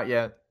 hasn't come out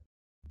yet.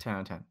 10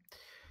 out of 10.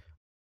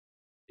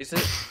 Is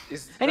it?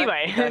 Is that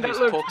Anyway, guy that who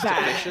looked talks to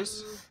bad.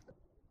 fishes?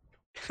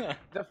 The I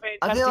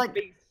Fantastic feel like-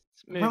 Beasts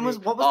movie. When was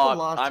what was Oh, the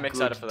last I'm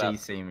excited good for that.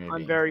 DC movie?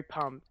 I'm very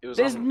pumped. It was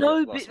There's on no.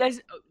 last There's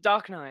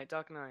Dark Knight.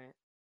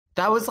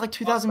 That was like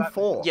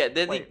 2004. Yeah,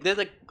 they're Wait.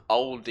 the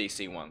old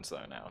DC ones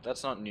though now.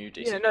 That's not new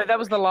DC. Yeah, no, that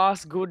was the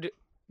last good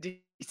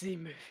DC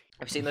movie.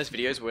 I've seen those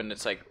videos when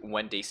it's like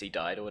when DC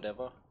died or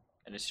whatever,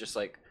 and it's just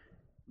like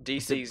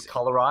Is it DC's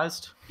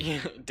colorized. yeah,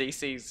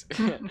 DC's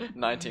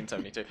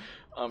 1972.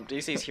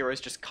 DC's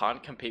heroes just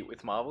can't compete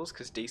with Marvel's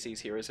because DC's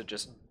heroes are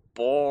just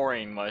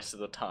boring most of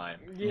the time.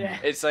 Yeah.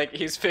 It's like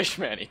he's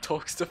Fishman, he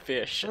talks to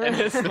fish, and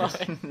it's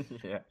like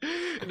Yeah.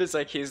 and it's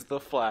like here's the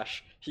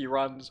Flash. He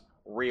runs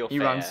real He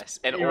runs- fast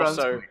and he runs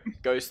also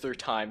goes through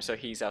time, so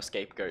he's our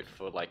scapegoat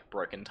for like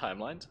broken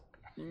timelines.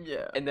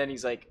 Yeah. And then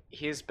he's like,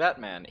 here's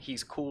Batman.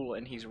 He's cool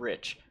and he's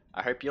rich.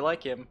 I hope you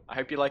like him. I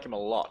hope you like him a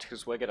lot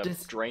because we're gonna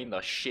Does- drain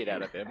the shit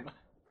out of him.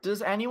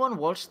 Does anyone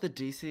watch the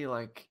DC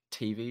like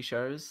TV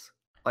shows?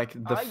 Like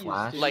The I used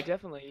Flash? to, Like-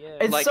 definitely, yeah.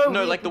 It's Like so no,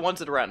 weird like the ones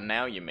that are out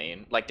now. You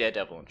mean like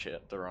Daredevil and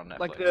shit? They're on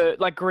Netflix.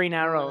 like Green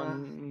Arrow Yeah.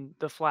 and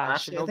the Flash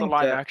Actually, and I all the think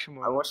live that- action I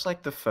ones. watched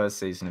like the first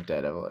season of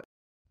Daredevil.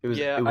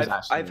 Yeah, It was I've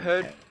actually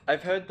heard okay.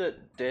 I've heard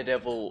that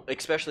Daredevil,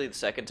 especially the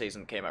second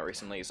season came out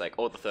recently, is like,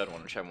 or the third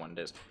one, whichever one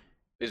it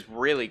is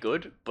really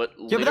good, but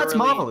Yeah, but that's literally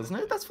Marvel, isn't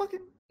it? That's fucking.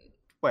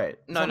 Wait.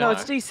 No, No, no,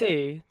 it's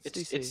DC. It's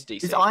It's DC. it's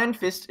DC. Is Iron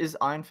Fist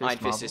Iron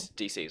Fist Marvel? is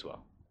DC as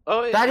well.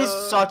 Oh, That is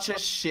such a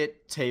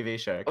shit TV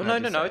show. Oh can no, I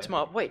no, just no! say? It's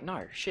Marvel. Wait,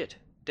 no, shit.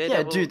 Yeah,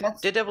 Daredevil. dude,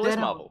 that's Daredevil is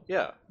Daredevil. Marvel.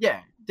 Yeah,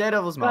 Yeah,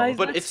 Daredevil's Marvel. Guys,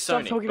 but let's it's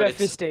stop Sony. talking but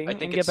about it's, fisting I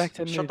think and get back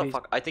to shut the movies.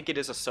 fuck. I think it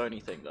is a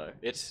Sony thing though.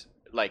 It's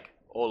like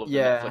all of the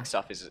Yeah. Netflix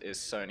stuff is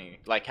Sony,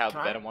 like how the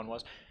Can I- Venom one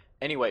was.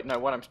 Anyway, no,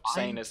 what I'm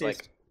saying Iron is Fist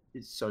like,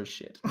 is so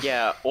shit.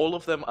 yeah, all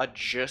of them are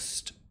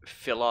just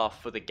filler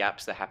for the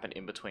gaps that happen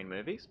in between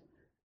movies,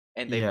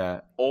 and they've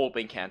Yeah. all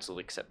been cancelled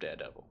except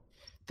Daredevil.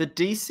 The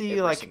DC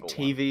Every like single one.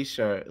 TV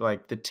show,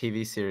 like the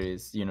TV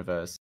series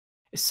universe,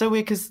 is so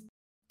weird because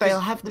they'll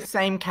have the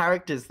same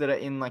characters that are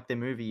in like the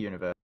movie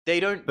universe,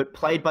 They don't. but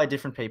played by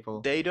different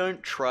people. They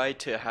don't try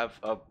to have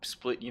a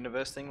split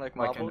universe thing like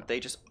Like Marvel. an- They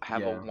just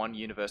have a yeah. one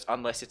universe,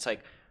 unless it's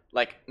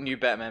like new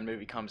Batman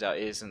movie comes out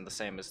isn't the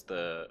same as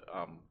the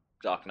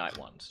Dark Knight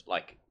ones.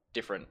 Like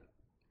different.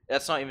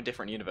 That's not even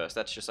different universe.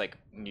 That's just like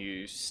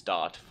new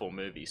start for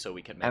movie, so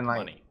we can make And, like,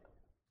 money.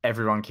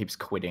 Everyone keeps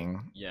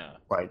quitting Yeah.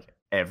 like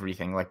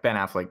everything. Like Ben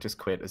Affleck just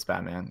quit as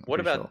Batman. I'm What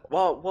pretty about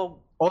sure.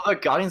 well? Although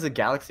Guardians of the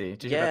Galaxy?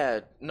 Did you hear Yeah,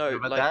 no, hear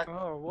about like that?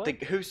 Oh,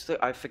 what? who's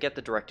the I forget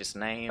the director's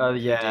name. Oh who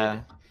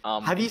yeah.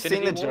 did, Have you seen the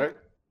Infinity War? joke?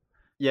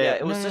 Yeah, Yeah,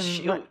 it no, was no,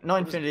 just- no, it not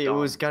was Infinity. It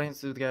was dumb.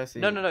 Guardians of the Galaxy.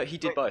 No, he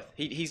did Wait. both.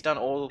 He's done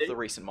all of Did the he?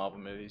 recent Marvel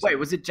movies. Wait,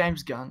 was it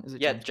James Gunn? Is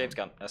it Yeah, James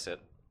Gunn. That's it.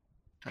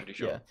 Pretty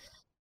sure. Yeah.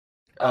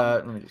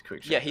 Let me just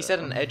quick. Yeah, check he that. said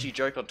an edgy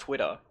joke on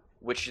Twitter,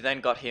 which then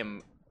got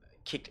him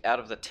kicked out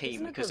of the team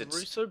Isn't it because the it's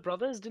Russo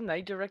brothers? Didn't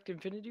they direct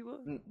Infinity War?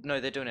 no,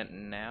 they're doing it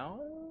now,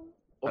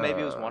 or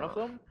maybe it was one of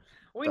them.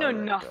 We know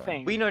Director.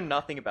 nothing. We know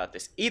nothing about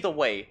this. Either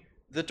way,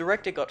 the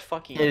director got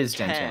fucking It is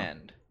James Gunn.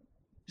 canned.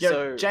 Yo,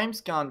 So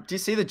James Gunn. Do you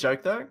see the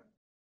joke though?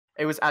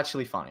 It was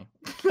actually funny.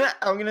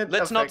 I'm gonna.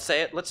 let's not affect-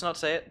 say it. Let's not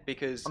say it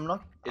because I'm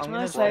not. it's I'm gonna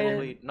gonna say it.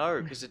 probably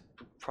no, because it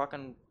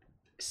fucking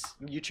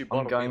YouTube I'm bot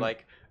will be going-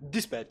 like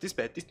this bad, this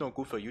not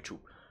good for YouTube.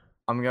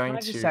 I'm going Can I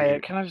to. just say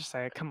it? Can I just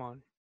say it? Come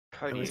on.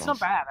 Cody, was It's not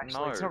bad,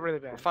 actually. It's no. not really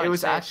bad. Fine, It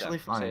was say then. actually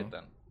Say funny. it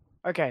then.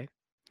 Okay.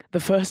 The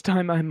first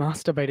time I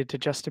masturbated to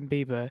Justin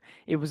Bieber,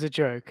 it was a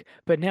joke,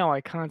 but now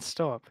I can't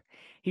stop.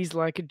 He's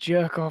like a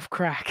jerk off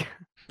crack.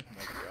 Oh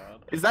my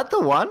god. Is that the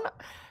one?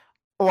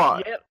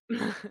 What? Yep.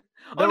 There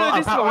oh no, are-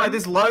 this apparently one.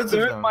 there's loads of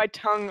Burnt them. my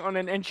tongue on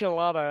an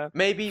enchilada.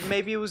 Maybe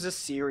it was a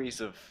series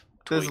of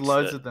There's tweets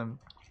loads that of them.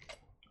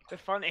 They're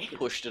funny.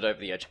 pushed it over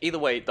the edge. Either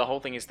way, the whole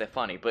thing is they're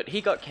funny. But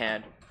he got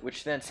canned,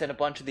 which then sent a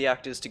bunch of the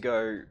actors to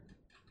go,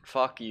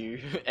 "Fuck you,"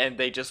 and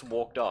they just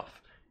walked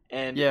off.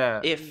 And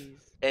Yeah. Jeez.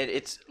 and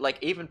it's like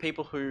even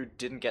people who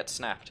didn't get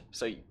snapped,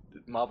 so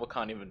Marvel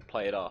can't even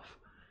play it off.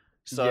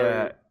 So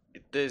Yeah,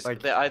 there's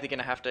like- they're either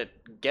gonna have to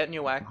get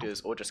new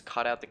actors or just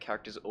cut out the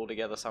characters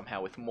altogether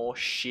somehow with more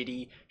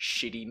shitty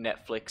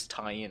Netflix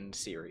tie-in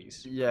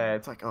series. Yeah,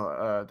 it's like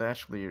they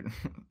actually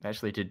they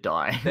actually did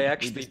die. They We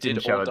actually just didn't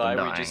did show all them die.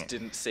 We dying. just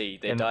didn't see.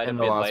 They In- died a in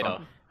the bit last later.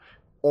 one.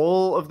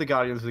 All of the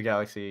Guardians of the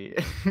Galaxy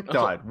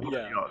died. What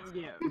Yeah. else?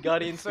 Yeah.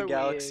 Guardians So of the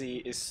weird. Galaxy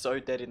is so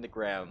dead in the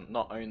ground,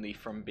 not only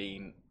from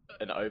being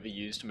an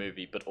overused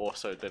movie, but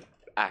also the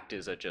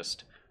actors are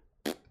just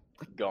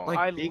gone. Like,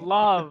 I big-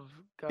 love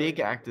Big Guardians.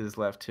 actors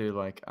left too.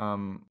 Like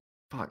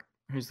fuck,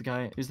 who's the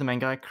guy? Who's the main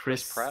guy?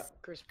 Chris Pratt,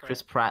 Chris Pratt.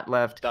 Chris Pratt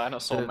left.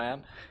 Dinosaur the-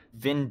 Man.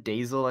 Vin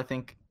Diesel, I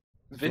think.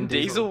 Vin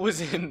Diesel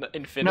was in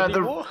Infinity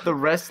No, War. the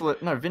wrestler.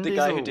 No, Vin The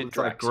Diesel guy who did was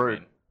like Drax. you Groot.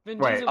 mean. Vin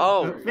Wait. Diesel-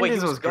 Oh, Vin wait, he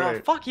Diesel was was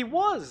great. Fuck, he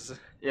was.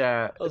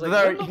 Yeah, I was like,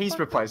 though what the he's fuck?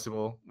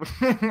 replaceable. Let's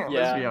be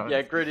Yeah, honest.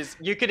 yeah. Groot is.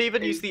 You could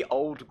even use the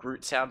old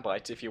Groot sound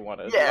bites if you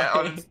wanted. Yeah,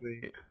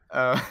 honestly,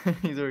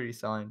 he's already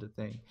signed a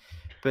thing,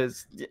 but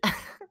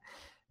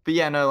but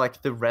yeah, no,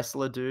 like the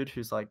wrestler dude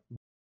who's like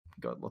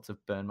got lots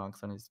of burn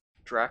marks on his.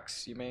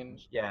 Drax, you mean?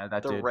 Yeah,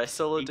 that The dude.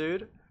 wrestler He-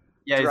 dude?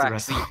 Yeah, he's a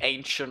Drax, the wrestler.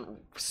 ancient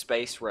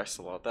space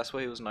wrestler. That's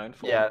what he was known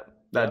for. Yeah,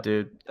 that Yep,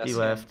 dude. that's He him.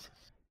 left.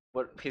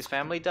 What? His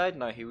family died?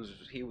 No, he was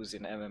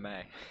in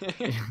MMA.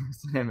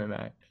 He's an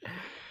MMA.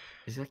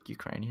 Is he like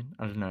Ukrainian?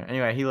 I don't know.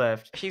 Anyway, he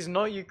left. He's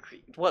not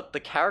what, the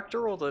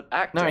character or the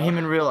actor? No, him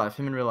in real life.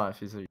 Him in real life.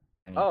 He's a.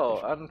 Oh,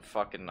 I don't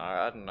fucking know.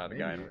 I don't know the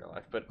guy in Maybe. real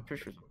life, but I'm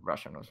pretty sure he's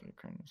Russian or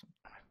Ukrainian or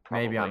something.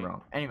 Maybe I'm probably.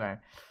 wrong. Anyway.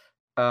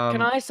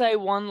 Can I say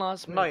one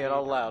last movie? No, you're not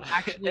allowed.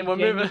 Actually, And we're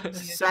moving. genuinely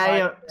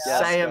say a excited Yes,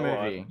 about. say a go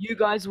on. movie? You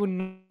guys would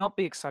not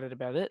be excited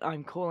about it.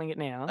 I'm calling it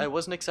now. I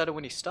wasn't excited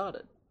when he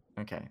started.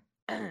 Okay,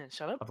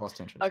 Shut up. I've lost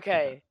interest.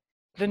 Okay,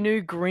 the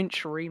new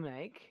Grinch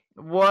remake.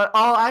 What?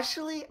 Oh,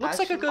 actually, Looks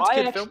like a good I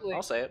kid film. actually-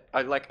 I'll say it.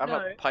 I'm No.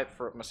 not hyped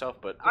for it myself,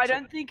 but I looks like-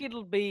 don't think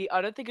it'll be. I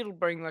don't think it'll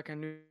bring like a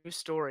new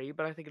story,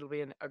 but I think it'll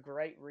be a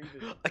great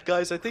reboot.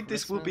 Guys, I think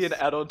this will be an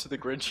Christmas. add-on to the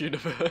Grinch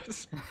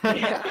universe.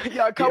 yeah,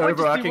 I can't wait to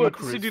see overarching what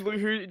Chris- Cindy Lou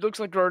Who looks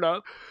like grown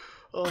up.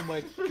 Oh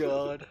my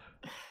god.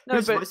 No,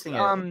 Who's but voicing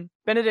it?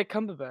 Benedict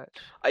Cumberbatch.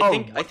 I Oh,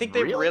 think what? they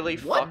Really? really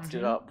What? fucked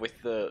it up with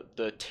the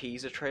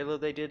teaser trailer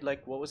they did.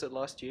 Like, what was it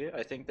last year?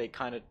 I think they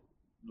kind of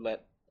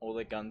let all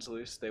their guns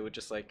loose. They were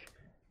just like,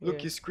 Look,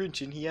 Yeah. he's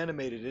Grinch and he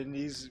animated it and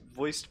he's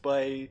voiced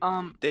by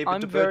David I'm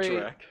de very.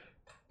 Bergerac.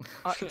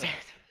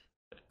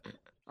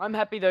 I'm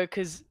happy though,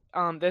 cause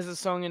there's a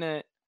song in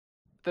it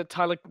that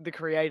Tyler the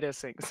Creator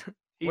sings.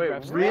 He Wait,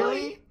 raps it.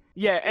 Really?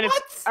 Yeah, and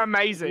What? it's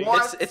amazing.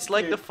 What? It's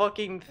like the Dude,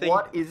 fucking thing.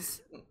 What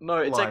is? No,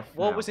 it's like life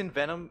what now? was in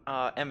Venom?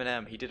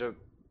 Eminem. He did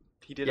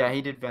Yeah, a,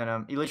 he did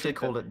Venom. He literally did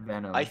called it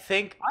Venom. I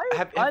think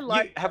I you,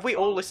 like have that we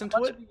all song. listened A to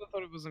bunch it? of people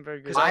thought it wasn't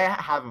very good. 'Cause I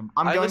haven't.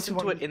 I'm I going listened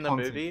to one it of in the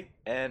concerts movie,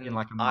 and in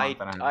like a month,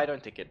 and I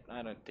don't think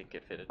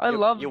it fitted. I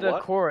love you the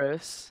what?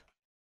 chorus.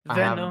 I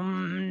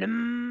haven't.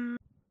 Venom.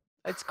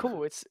 It's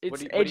cool. It's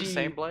What edgy. are you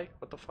saying, Blake?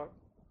 What the fuck?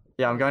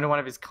 Yeah, I'm going to one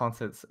of his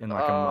concerts in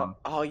like a month,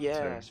 Oh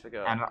yeah, too. I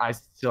forgot. and I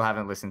still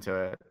haven't listened to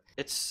it.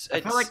 It's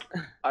I feel like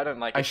I don't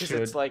like it I because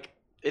it's should. like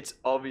it's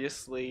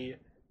obviously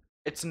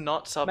it's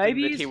not something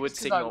Maybe that it's he would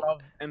just 'cause I signal.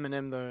 love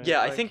Eminem though. Yeah,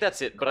 I like, think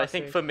that's it. But I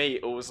think classic. for me,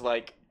 it was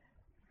like,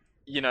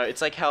 you know,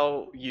 it's like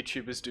how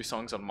YouTubers do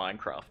songs on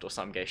Minecraft or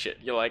some gay shit.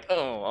 You're like,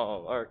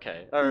 oh,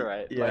 okay, all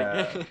right,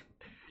 yeah. like,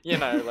 you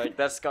know, like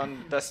that's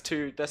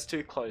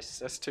too close,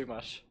 that's too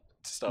much.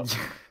 Stop.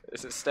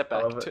 It's a step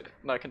I back. love it.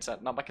 No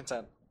consent, not my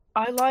consent.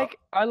 I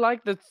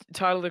like the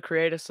Tyler the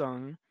Creator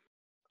song.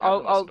 I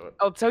haven't listened to it.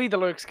 I'll tell you the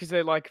lyrics because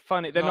they're like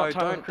funny. They're No, not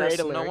Tyler the don't.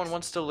 Creator lyrics. No one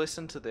wants to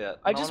listen to that.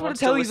 I No just one wanna wants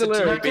tell you the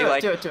listen to lyrics. be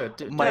like, do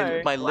it. my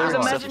No, my Wow. lyrics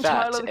are imagine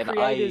fact, Tyler the and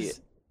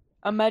Creator's.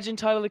 Imagine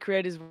Tyler the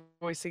Creator's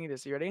voice singing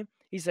this. You ready?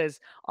 He says,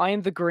 "I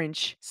am the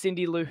Grinch,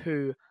 Cindy Lou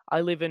Who.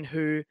 I live in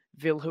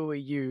Whoville. Who are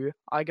you?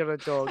 I got a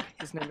dog.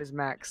 His name is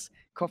Max.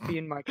 Coffee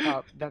in my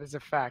cup. That is a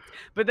fact."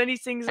 But then he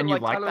sings it And you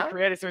like like Tyler the that?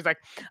 Creator. So he's like,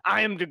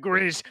 "I am the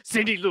Grinch,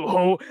 Cindy Lou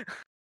Who."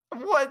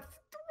 What?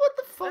 What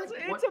the fuck?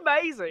 It's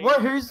amazing.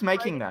 What? Who's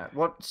making that?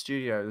 What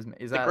studio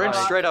is The that? Grinch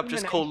like- straight up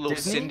just called little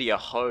Disney? Cindy a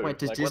hoe. Wait,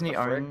 does Like, what Disney the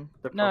frick? own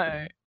the property?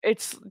 No,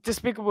 it's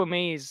Despicable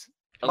Me's.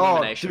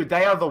 Illumination. Oh, dude,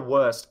 they are the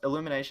worst.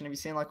 Illumination. Have you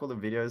seen like all the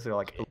videos? They're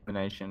like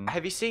Illumination.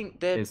 Have you seen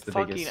their is the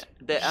fucking biggest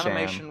their sham.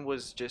 animation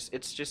was just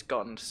it's just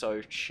gotten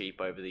so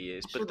cheap over the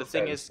years. But the shouldn't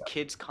thing say is, this,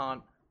 kids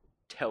can't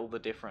tell the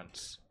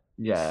difference.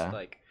 Yeah. It's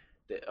like,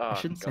 I oh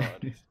shouldn't god.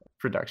 say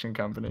production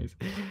companies.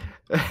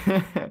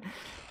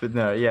 But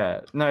no,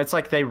 yeah, no, it's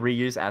like they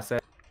reuse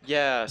assets.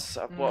 Yes,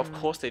 well of Mm.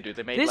 course they do.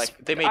 They made This-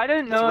 they made I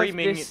don't know three if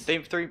Minion, this- they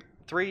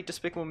three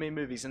Despicable Me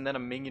movies and then a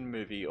Minion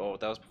movie. Or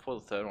that was before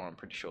the third one, I'm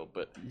pretty sure.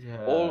 But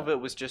Yeah. all of it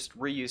was just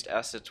reused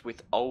assets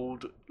with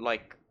old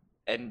like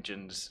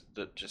engines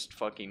that just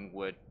fucking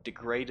were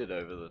degraded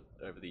over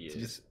the years.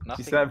 Did you see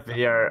Nothing. that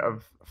video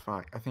of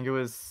fuck? I think it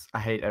was I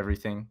Hate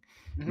Everything.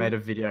 Mhm. Made a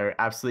video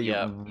absolutely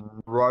Yeah.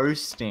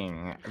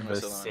 roasting I the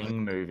saw that.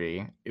 Sing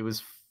movie. It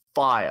was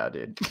fire,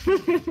 dude.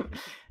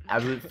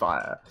 Absolute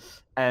fire.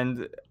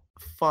 And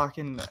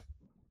fucking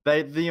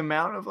the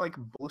amount of like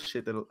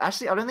bullshit that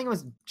actually I don't think it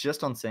was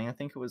just on Sing. I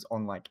think it was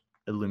on like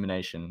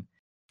Illumination.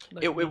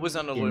 It was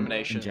on in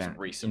Illumination's gen-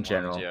 recent in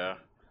general. ones, yeah.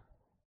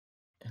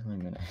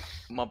 Illumination.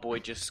 My boy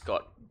just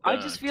got. I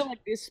just feel burnt.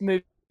 like this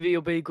movie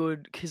will be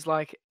good because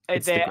like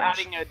It's the they're Grinch.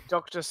 adding a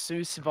Dr.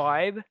 Seuss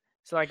vibe.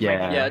 So like Yeah.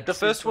 making, Yeah, like, the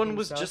first Seuss one looking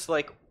was stuff. just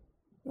like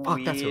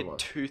Fuck, that's what it weird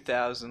was.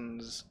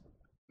 2000s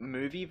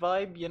movie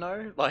vibe, you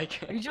know? Like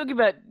Are you talking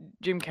about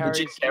Jim Carrey's?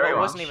 Jim no, Carrey it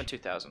one? wasn't even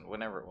 2000,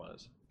 whenever it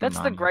was. That's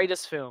the 90.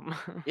 greatest film.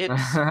 It's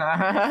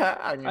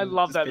I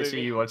love just that picture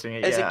movie. you watching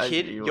it. as yeah, a I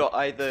kid, see you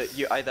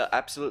you either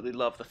absolutely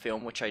love the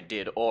film, which I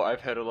did, or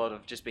I've heard a lot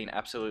of just being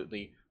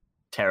absolutely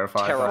terrified.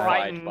 by it. terrified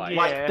Frightened, by it. yeah.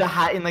 Like the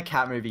Hat in the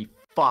Cat movie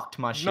fucked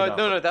my shit up.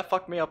 No, that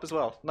fucked me up as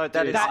well. No, that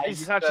Dude, is. That I is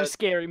used such to- a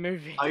scary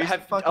movie. I used to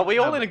fucking Are we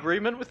all have in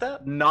agreement with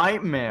that?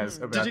 nightmares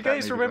Mm. about Did you that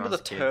guys movie when remember I the was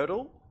a kid.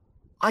 turtle?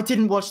 I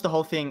didn't watch the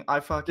whole thing. I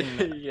fucking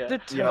Yeah.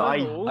 The yeah, I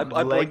turtle. I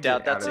legged blanked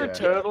out, it that's of it.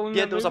 there. turtle in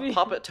Yeah, the there was a movie?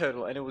 puppet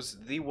turtle, and it was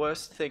the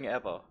worst thing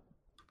ever.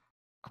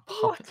 A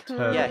puppet What?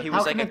 turtle. Yeah, he How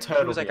was like can a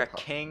turtle he was be like a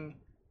puppet? king,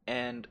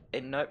 and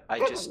nope, I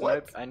just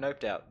What?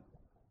 noped out.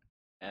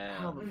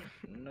 How the-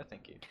 No,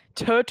 thank you.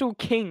 Turtle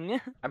King.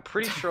 I'm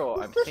pretty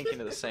sure I'm thinking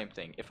of the same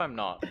thing. If I'm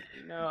not,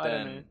 No, I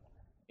don't know. then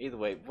either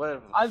way,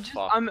 whatever. the I'm just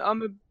fuck.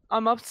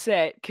 I'm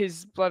upset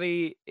because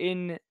bloody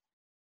in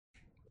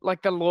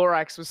like the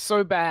Lorax was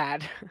so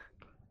bad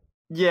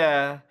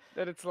Yeah.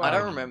 that it's I like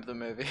don't remember the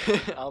movie.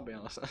 I'll be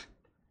honest.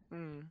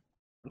 Mm.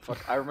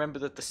 Fuck, I remember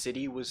that the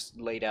city was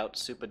laid out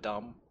super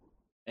dumb,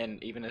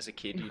 and even as a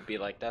kid, you'd be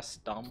like, "That's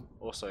dumb."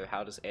 Also,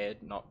 how does air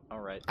not? All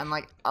right. And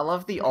like I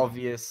love the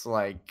obvious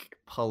like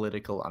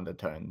political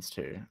undertones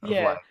too. Of,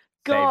 Yeah. like, save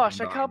the Gosh,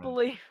 I can't environment.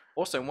 believe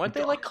Also, weren't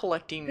they like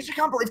collecting? Because you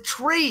can't believe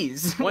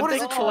trees. Weren't What they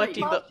is a tree?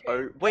 collecting the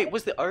O? Wait,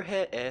 was the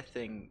O'Hare air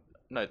thing?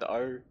 No, the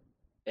O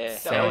air.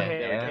 The air, O'Hare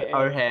there we air. go.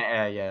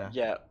 O'Hare, yeah.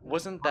 Yeah,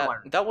 wasn't Oh,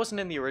 that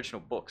wasn't in the original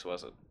books,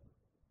 was it?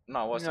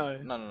 No, it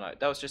wasn't. No. No.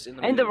 That was just in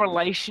the and the movie.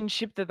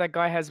 relationship that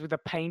guy has with a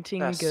painting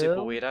That's girl.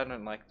 super weird. I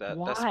don't like that.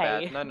 That's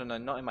bad. Why? No,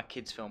 not in my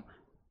kids' film.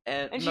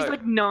 And And no, she's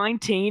like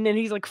 19 and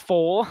he's like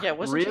 4. yeah,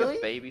 wasn't Really?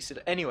 she a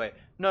babysitter? Anyway,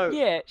 no.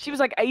 Yeah, she was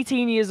like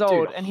 18 years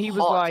old and he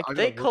was hot. like I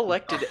They gotta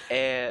look collected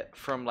air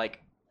from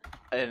like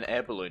an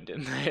air balloon,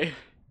 didn't they?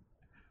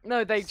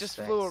 no, they just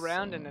flew Sex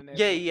around in and- an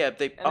Yeah,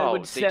 they they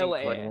would did sell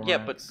collect. air. Yeah,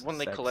 but Alright, when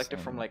they sex collected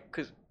from and- like,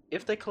 cause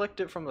if they collect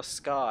it from the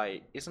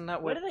sky, isn't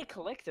that Where where do they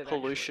collect it?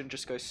 pollution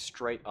just goes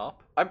straight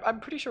up? I'm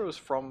pretty sure it was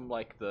from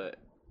like the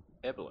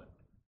air balloon.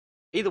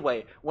 Either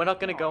way, we're not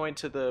going to go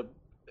into the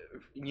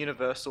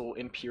universal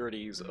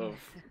impurities of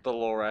the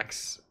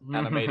Lorax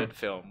animated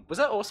film. Was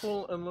that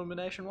also an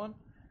Illumination one?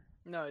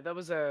 No, that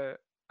was a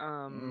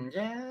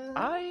Yeah.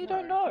 I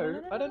don't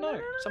know. I don't know.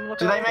 Someone look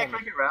Do it they up for make me.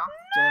 Wreck-It Ralph?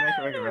 Do they make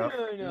a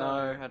Wreck-It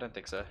Ralph? No, I don't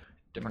think so.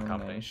 Different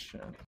company.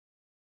 Illumination.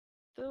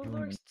 The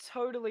Lorax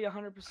totally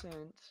 100%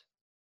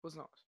 was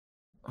not.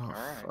 Oh,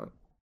 Alright. fuck.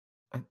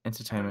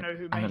 Entertainment know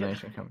who made it.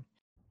 animation company.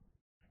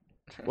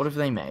 What have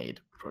they made?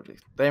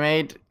 Project. They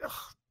made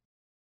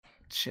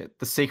shit.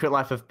 The Secret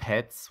Life of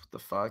Pets. What the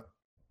fuck?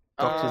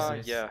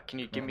 Doctors. Yeah. Can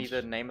you give me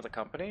the name of the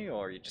company,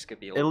 or you just give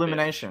me a little bit?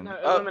 Illumination. No,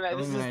 Oh,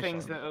 This is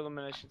things Illumination. that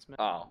Illuminations made.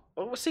 Oh,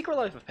 well, Secret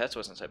Life of Pets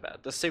wasn't so bad.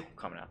 The sequel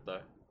coming out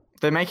though.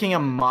 They're making a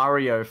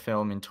Mario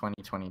film in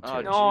 2022. Oh,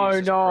 No,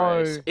 Jesus no.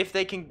 Christ. If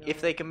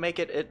they can make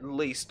it at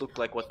least look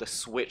like what the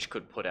Switch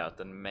could put out,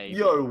 then maybe.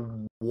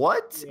 Yo,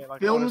 what? Yeah,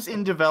 like, Films honestly.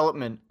 in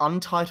development.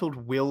 Untitled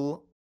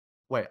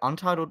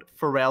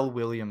Pharrell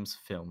Williams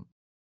film.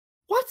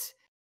 What?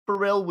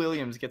 Pharrell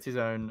Williams gets his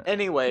own.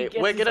 Anyway, He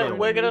gets we're his gonna own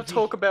we're gonna movie.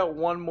 talk about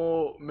one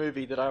more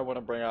movie that I want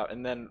to bring up,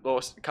 and then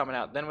coming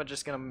out. Then we're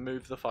just gonna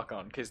move the fuck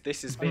on because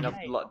this has been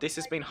Okay. this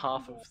has been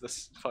half of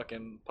this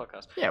fucking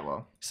podcast. Yeah,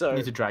 well, So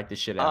need to drag this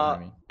shit out. I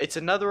mean, it's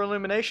another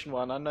Illumination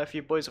one. I don't know if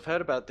you boys have heard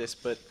about this,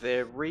 but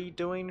they're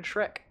redoing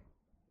Shrek.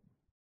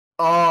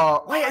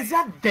 oh wait, is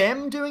that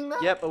them doing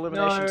that? Yep,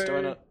 Illumination's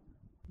doing No. it.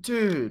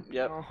 Dude.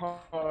 Yep, Oh.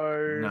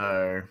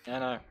 No. I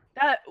know.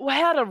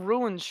 How to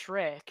ruin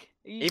Shrek?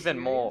 Are you Even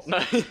more.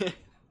 serious?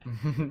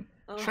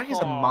 No, Shrek is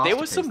a Oh. there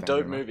was some masterpiece, dope don't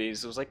get me wrong.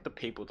 movies. It was like the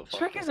people to fuck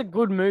Shrek with. is a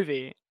good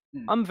movie.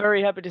 Hmm. I'm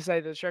very happy to say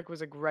that Shrek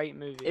was a great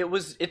movie.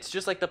 It's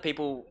just like the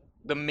people,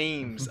 the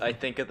memes. I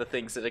think are the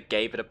things that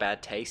gave it a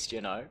bad taste.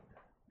 You know.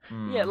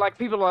 Yeah, like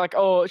people are like,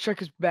 oh,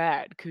 Shrek is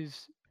bad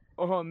because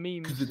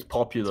memes. because it's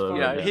popular. fine.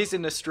 You know, yeah. here's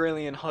an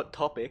Australian hot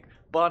topic.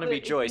 Barnaby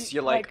But Joyce. he-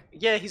 You're like,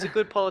 yeah, he's a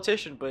good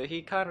politician, but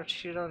he kind of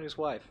cheated on his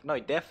wife. No,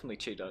 he definitely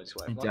cheated on his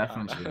wife. He not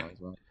definitely kinda. cheated on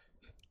his wife.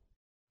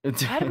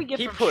 How do we get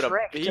He from put a-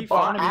 Shrek he to fucking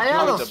Barnaby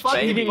How put the a fuck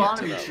did baby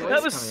Barnaby into Joyce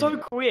That was come so in?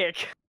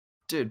 quick.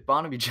 Dude,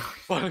 Barnaby Joyce.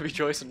 Barnaby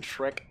Joyce and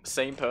Shrek,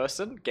 same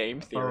person.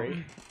 Game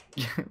theory.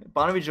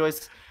 Barnaby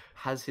Joyce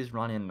has his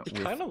run-in He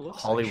with kinda looks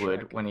like Hollywood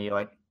Shrek. when he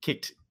like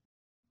kicked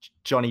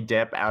Johnny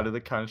Depp out of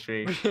the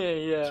country. Do yeah,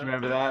 yeah. you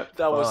remember that?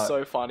 That was Fuck.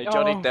 so funny.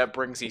 Johnny Oh, Depp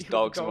brings his your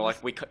dogs, and we're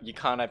dogs. like, you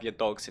can't have your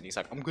dogs, and he's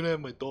like, I'm gonna have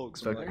my dogs.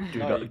 It's I'm like, like,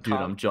 dude, no, you dude, I'm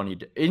can't. Johnny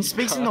Depp. He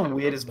speaks in the can't.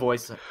 weirdest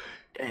voice. Like,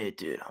 hey,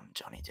 dude, I'm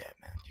Johnny Depp,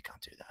 man. You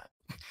can't do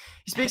that.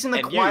 He speaks in the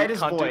And you quietest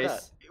can't do voice.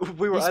 that.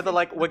 We were He either speaks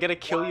like, in we're the gonna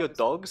kill your quietest-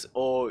 dogs,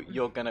 or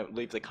you're gonna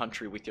leave the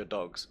country with your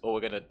dogs, or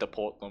we're gonna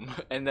deport them.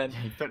 And then,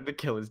 He threatened to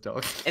kill his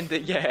dog. and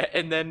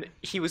then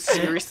he was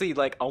seriously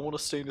like, I want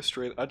to stay in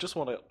Australia. I just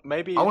want to.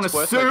 Maybe I want it's to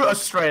worth my sue dogs-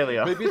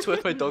 Australia. Maybe it's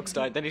worth my dogs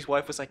died. Then his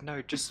wife was like,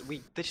 no,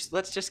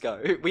 let's just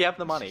go. We have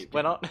the money.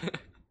 We're not.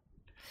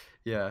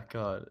 Yeah,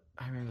 God,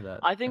 I remember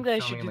that. I think Them they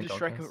should filming do in the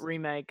Gold Shrek Coast.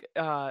 remake.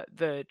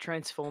 The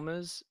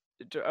Transformers.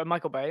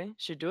 Michael Bay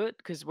should do it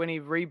because when he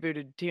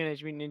rebooted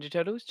Teenage Mutant Ninja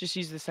Turtles, just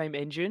use the same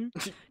engine.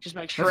 Just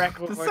make Shrek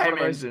look The like one same of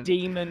those engine.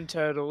 demon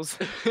turtles.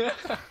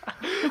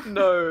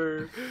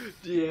 No.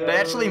 Yeah. They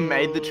actually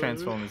made the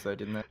Transformers though,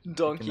 didn't they?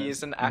 Donkey the-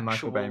 is an in the Michael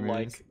actual Bay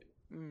movies. like.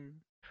 Mm.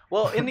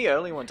 Well, in the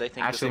early ones, I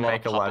think Actually there's a lot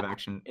make a of live puppet-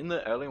 action. In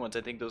the early ones,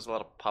 I think there was a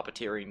lot of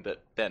puppeteering that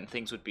then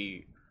things would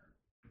be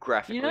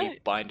graphically know-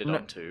 binded No-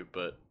 onto,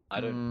 but I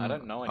don't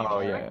know anymore. Oh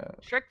yeah.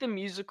 Shrek the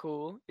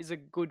musical is a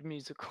good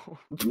musical.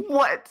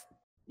 What?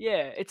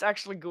 Yeah, it's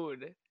actually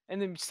good,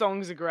 and the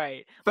songs are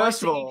great. First My of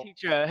singing all,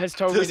 teacher has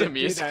told There's me a to do that,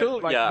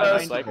 musical? like, Yeah, I first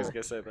was of like, I all- was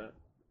gonna say that.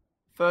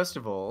 First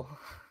of all,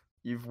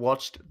 you've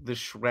watched the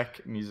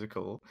Shrek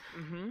musical.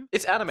 Mm-hmm.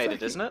 It's animated,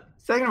 Second- isn't it?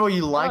 Second of all,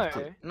 you liked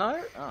No. it.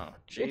 No. Oh,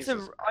 It's Jesus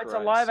a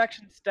live Christ.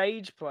 action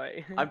stage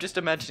play. I'm just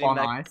imagining On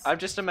that. ice. I'm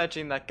just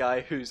imagining that guy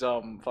who's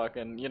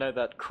fucking, you know,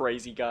 that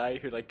crazy guy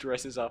who like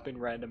dresses up in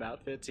random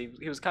outfits. He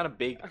was kind of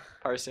big.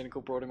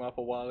 Pyrocynical brought him up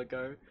a while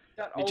ago.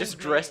 That He just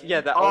old dressed. man.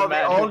 Yeah, that Oh, old the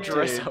man who old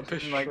dressed dude up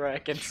as in, like,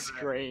 Shrek and Shrek.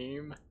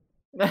 scream.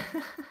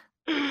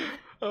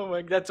 Oh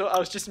my, that's what I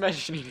was just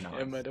imagining Nice.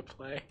 Emma to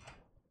play.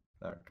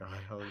 Oh god,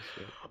 holy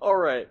shit. All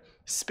right.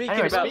 Speaking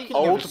Anyway, about speaking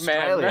of old man.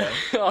 Australia-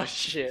 Oh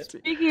shit.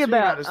 Speaking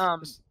about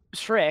us-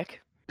 Shrek,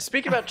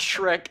 Speaking about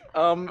Shrek.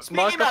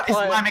 Speaking about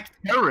Markiplier- Islamic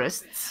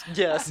terrorists.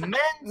 Yes. men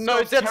No,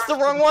 serve that's the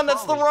terrorists wrong with one.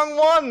 That's the trolleys. wrong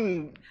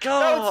one.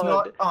 God. No,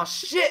 it's not. Oh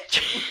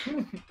shit.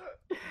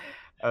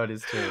 Oh, it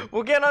is too.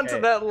 We'll get onto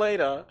Okay. that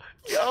later.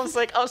 I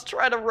was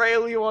trying to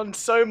rail you on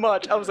so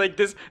much. I was like,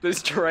 this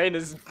train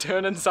is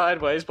turning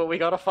sideways, but we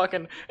gotta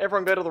fucking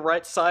everyone go to the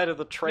right side of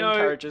the train no,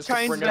 carriages to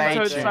trains bring don't it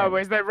turn Stay tuned.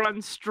 sideways; they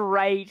run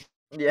straight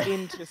Yeah.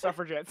 into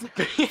suffragettes.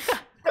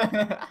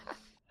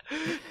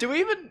 Do we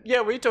even?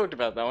 Yeah, we talked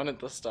about that one at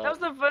the start. That was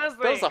the first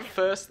thing. That was the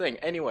first thing.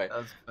 Anyway, That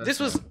was the this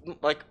first was one.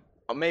 like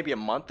maybe a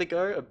month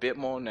ago, a bit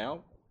more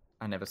now.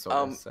 I never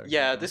saw this. So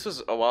Yeah, this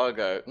was a while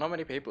ago. Not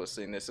many people have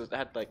seen this. It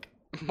had like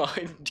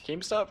my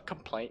GameStop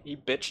complaint, he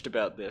bitched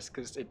about this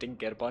because it didn't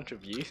get a bunch of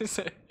views.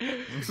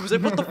 He was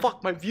like, what the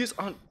fuck, my views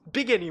aren't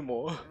big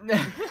anymore.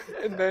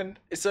 And then,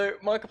 so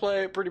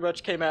Markiplier pretty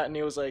much came out and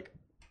he was like,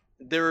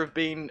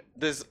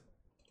 there's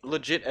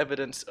legit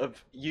evidence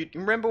of you.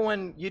 Remember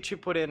when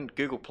YouTube put in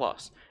Google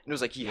Plus? And it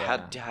was like you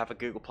had to have a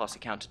Google Plus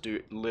account to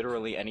do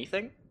literally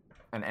anything.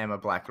 And Emma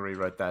Blackery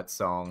wrote that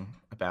song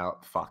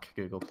about fuck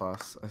Google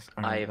Plus.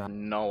 I have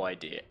no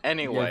idea.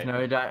 Anyway,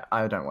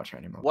 I don't watch her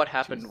anymore. what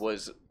happened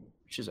was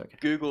she's okay.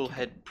 Google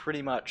had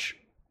pretty much,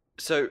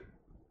 so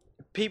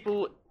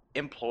people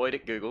employed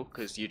at Google,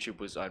 because YouTube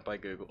was owned by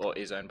Google, or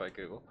is owned by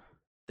Google,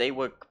 they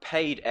were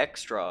paid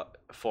extra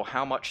for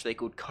how much they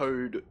could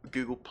code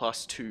Google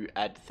Plus to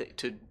add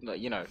to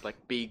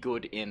like be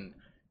good in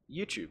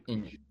YouTube.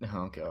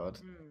 Oh god.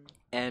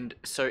 And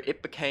so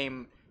it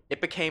became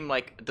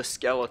like the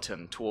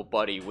skeleton to a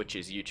body, which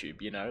is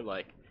YouTube. You know,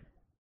 like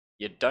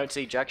you don't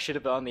see jack shit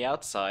of it on the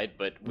outside,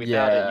 but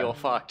without it, you're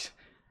fucked.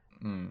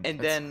 And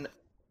then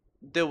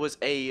there was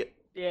a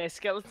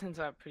skeletons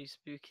are pretty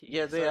spooky.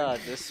 Yeah, they are.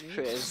 This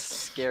is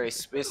scary.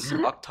 It's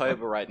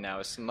October right now.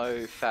 It's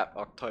no fat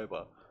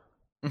October.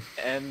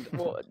 And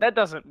well, that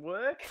doesn't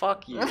work.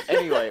 Fuck you.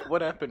 Anyway,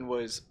 what happened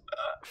was,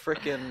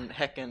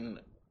 heckin',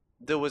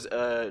 there was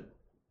a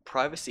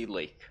privacy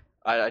leak.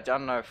 I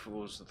don't know if it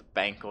was the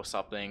bank or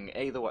something.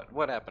 Either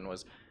what happened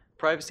was,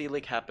 privacy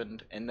leak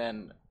happened, and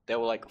then they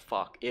were like,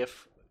 fuck,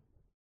 if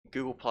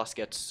Google Plus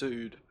gets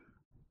sued,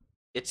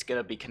 it's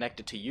gonna be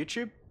connected to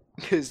YouTube,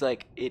 because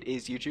like it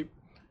is YouTube.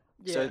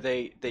 Yeah. So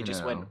they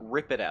just went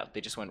rip it out.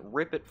 They just went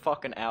rip it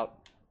fucking out.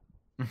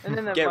 And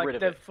then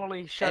they're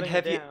fully shutting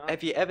it down.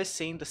 Have you ever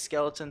seen the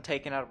skeleton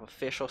taken out of a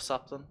fish or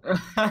something?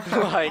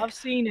 Like, I've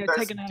seen it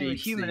taken out of a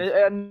human,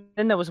 and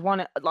then there was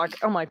one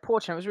like on my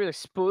porch, and it was really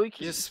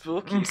spooky. Just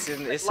spooky.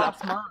 It's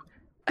last month.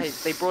 Hey,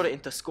 they brought it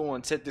into school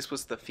and said this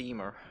was the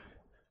femur.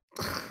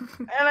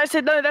 And I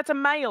said, no, that's a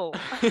male.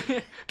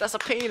 That's a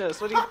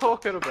penis. What are you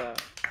talking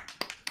about?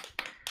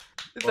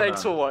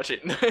 Thanks for watching.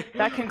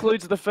 That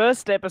concludes the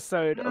first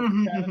episode of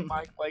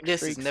Mike Blake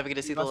Yes, he's never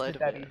gonna see the light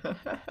of it.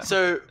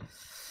 So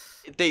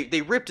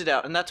they ripped it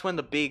out, and that's when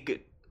the big,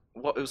 it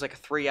was like a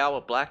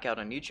 3-hour blackout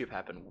on YouTube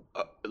happened,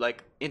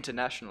 like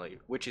internationally,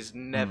 which has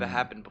never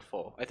happened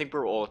before. I think we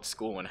were all at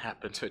school when it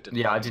happened, so it didn't.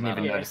 Yeah, I didn't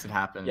even notice it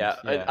happened. Yeah,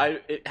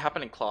 it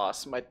happened in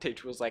class. My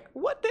teacher was like,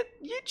 "What?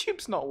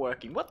 YouTube's not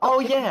working. What?"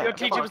 Your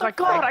teacher was like,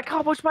 "God, I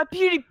can't watch my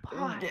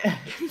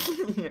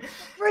PewDiePie."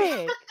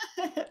 Frick.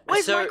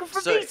 Where's Michael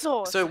from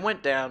Vsauce? So it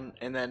went down,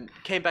 and then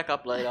came back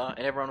up later,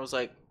 and everyone was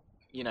like,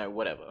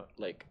 whatever,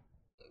 like.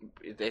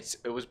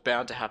 It was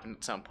bound to happen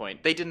at some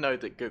point. They didn't know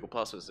that Google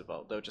Plus was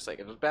involved. They were just like,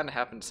 it was bound to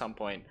happen at some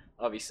point.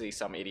 Obviously,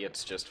 some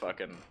idiots just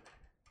fucking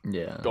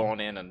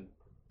gone in and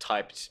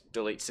typed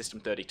delete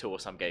system32 or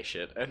some gay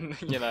shit, and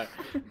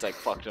it's like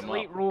fucked them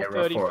delete up. Rule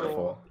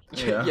 34.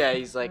 Yeah,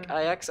 he's like,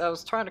 I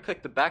was trying to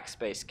click the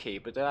backspace key,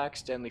 but then I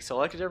accidentally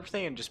selected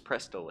everything and just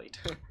pressed delete.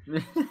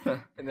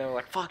 And they were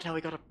like, fuck, now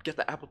we gotta get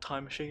the Apple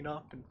time machine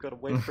up and gotta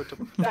wait for it to.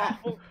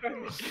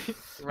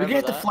 We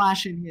get the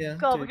flash in here.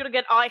 God, we gotta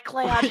get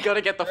iCloud. We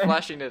gotta get the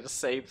flash in here to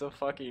save the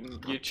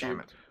fucking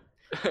YouTube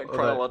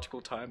chronological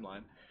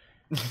timeline.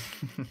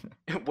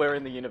 We're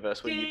in the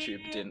universe where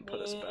YouTube didn't put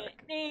us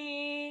back.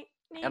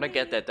 And I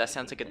get that. That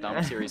sounds like a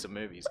dumb series of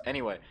movies.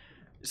 Anyway,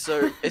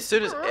 so as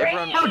soon as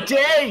everyone, how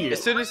dare you?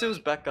 As soon as it was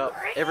back up,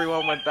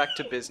 everyone went back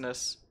to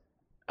business.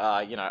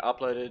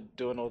 Uploaded,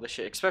 doing all the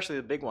shit, especially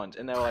the big ones,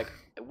 and they were like,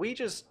 we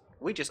just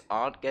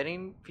aren't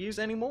getting views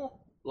anymore.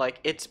 Like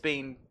it's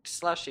been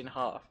slashed in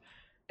half.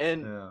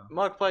 And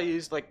Markiplier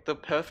used like the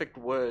perfect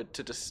word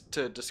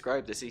to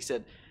describe this. He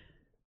said,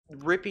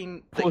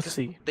 ripping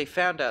pussy. They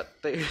found out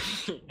they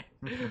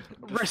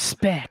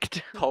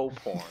respect pole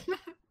porn.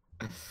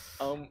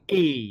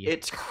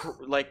 It's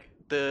like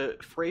the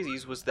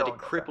phrase was that it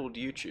crippled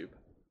YouTube.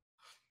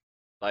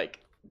 Like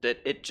that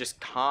it just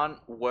can't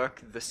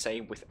work the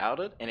same without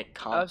it, and it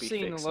can't be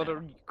fixed. I've seen a lot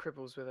of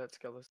cripples without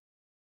skeleton.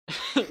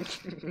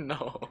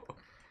 No.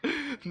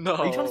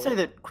 Are you trying to say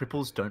that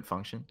cripples don't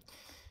function?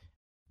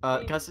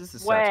 Guys, this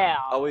is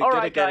wow. Are we all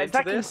gonna right, get guys, into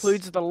that this?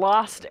 concludes the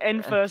last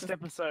and first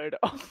episode.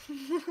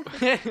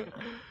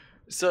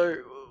 So,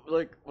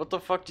 like, what the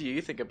fuck do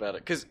you think about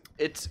it? Because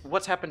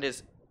what's happened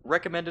is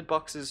recommended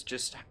boxes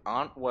just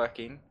aren't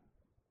working.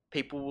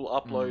 People will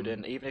upload,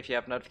 and even if you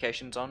have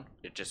notifications on,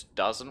 it just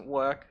doesn't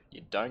work.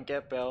 You don't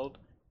get belled.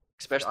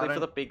 Especially for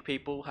the big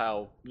people,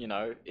 how,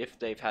 if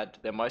they've had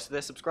most of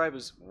their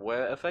subscribers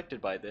were affected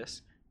by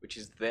this, which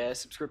is their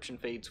subscription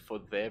feeds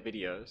for their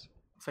videos.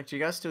 It's like, do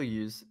you guys still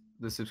use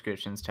the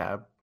subscriptions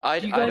tab? I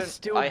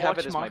have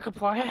it as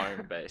Markiplier? my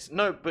home base.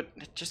 No, but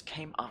it just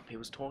came up. He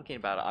was talking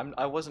about it.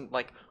 I wasn't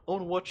like, I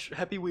want to watch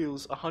Happy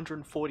Wheels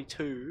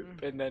 142,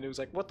 and then it was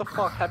like, what the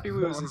fuck? Happy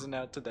Wheels isn't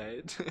out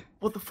today.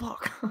 What the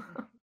fuck?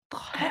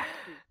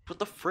 What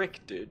the frick,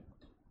 dude?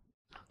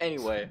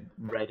 Anyway,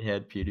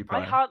 redhead PewDiePie.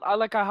 I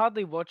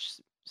hardly watch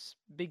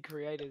big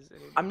creators.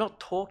 Anymore. I'm not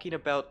talking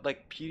about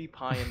like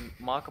PewDiePie and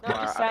Markiplier. No,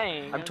 I'm just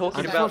saying. I'm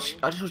talking about.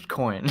 I just watch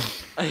Coin.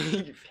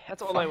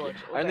 That's all I watch.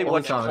 I only all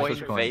watch the time, I coin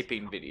watch coins.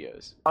 vaping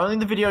videos.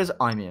 Only the videos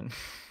I'm in.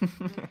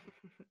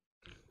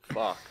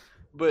 Fuck.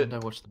 And I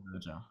But watch the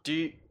merger.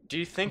 do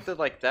you think that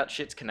like that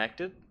shit's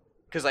connected?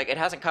 Because like it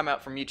hasn't come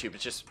out from YouTube.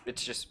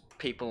 It's just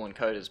people and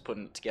coders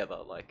putting it together.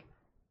 Like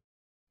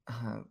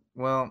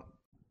Well,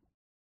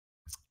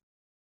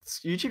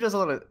 YouTube does a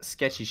lot of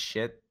sketchy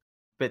shit,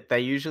 but they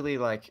usually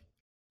like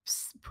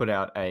put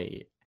out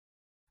a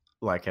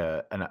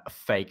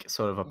fake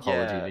sort of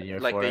apology video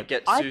like for they it.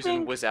 get I Susan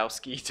think-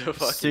 Wazowski to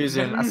fucking.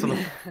 Susan, that's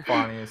the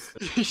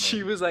funniest.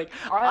 She was like,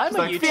 I- I'm She's a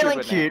like, YouTuber feeling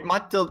now. cute.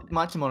 Might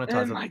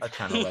demonetize might- a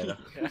channel later.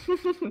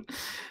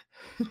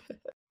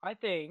 I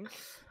think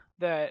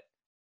that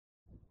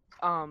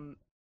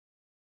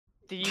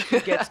the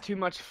YouTube gets too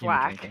much Human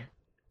flack thinking.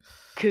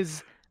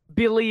 because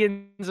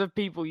billions of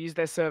people use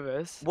their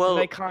service. Well,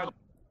 and they can't.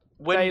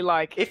 When They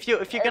like. if you're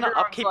gonna everyone's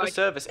upkeep a like,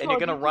 service and "Oh, you're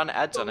gonna this run is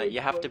ads on it, totally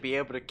you have to good." be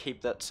able to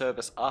keep that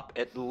service up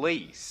at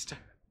least.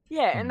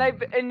 Yeah, and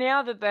and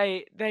now that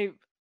they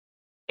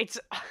it's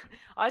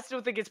I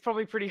still think it's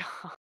probably pretty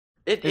hard.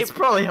 It's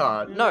probably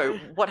hard. No,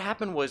 what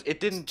happened was it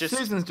didn't just.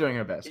 Susan's doing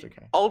her best.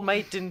 Okay. Old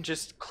mate didn't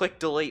just click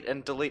delete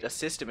and delete a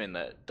system in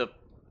there. The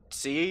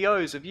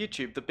CEOs of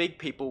YouTube, the big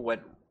people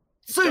went.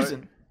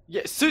 Susan.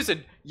 Yeah,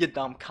 Susan, you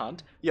dumb cunt.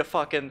 You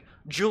fucking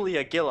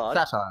Julia Gillard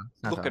Satire.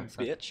 looking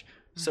bitch.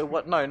 So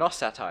what? No, not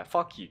satire.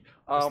 Fuck you.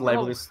 Just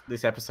label well,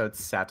 this episode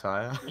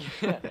satire.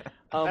 yeah,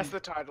 That's the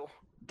title.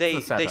 they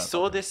It's a satire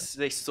saw podcast.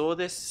 they saw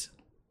this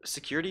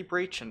security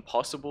breach and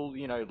possible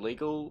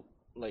legal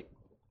like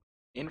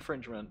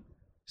infringement.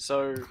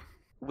 So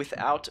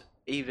without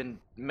even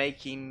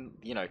making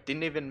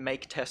didn't even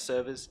make test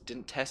servers,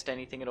 didn't test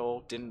anything at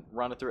all, didn't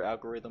run it through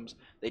algorithms,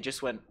 they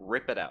just went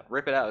rip it out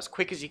as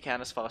quick as you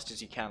can, as fast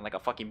as you can, like a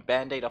fucking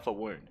band-aid off a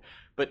wound.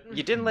 But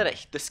you didn't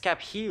let the scab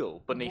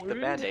heal beneath the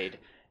Wound? band-aid.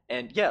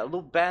 And yeah, a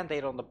little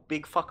band-aid on the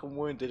big fucking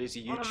wound that is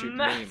What a YouTube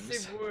massive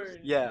memes. wound.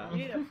 Yeah. You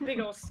need a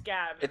big old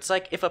scab. It's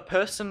like if a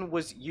person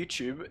was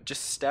YouTube,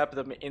 just stab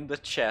them in the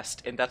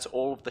chest, and that's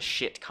all of the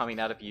shit coming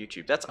out of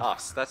YouTube. That's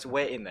us.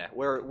 We're in there.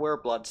 We're a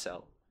blood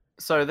cell.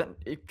 So then,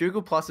 if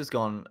Google Plus is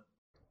gone,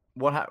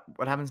 what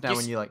happens now You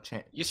when s- you like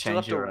You change still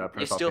have your to. profile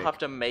You still pic? have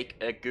to make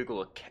a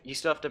You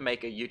still have to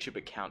make a YouTube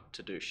account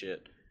to do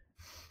shit.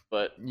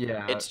 But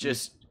Yeah.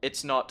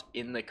 it's not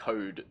in the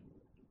code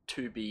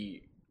to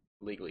be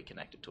legally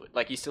connected to it.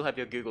 Like you still have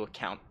your Google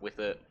account with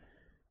it.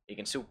 You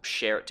can still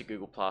share it to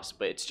Google Plus,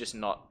 but it's just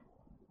not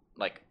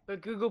like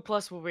But Google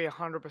Plus will be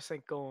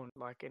 100% gone,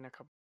 like in a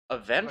couple.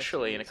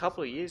 eventually in a years or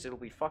couple of years it'll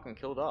be fucking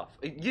killed off.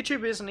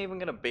 YouTube isn't even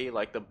gonna be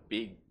like the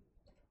big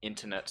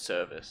internet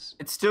service.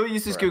 It still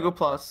uses forever. Google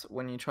Plus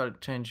when you try to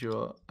change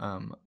your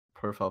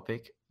profile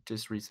pic.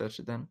 Just research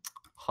it then.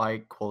 High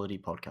quality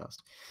podcast.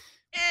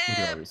 We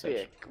do our research.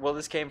 Epic. Well,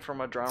 this came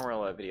from a Drama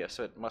Alert video,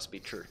 so it must be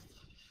true.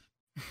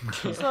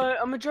 So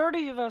a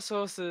majority of our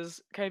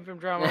sources came from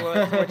Drama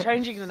Alert. We're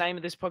changing the name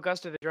of this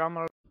podcast to the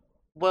Drama Alert.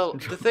 Well,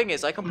 the thing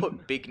is, I can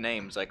put big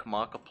names like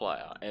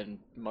Markiplier and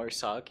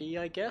Mosagi,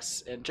 I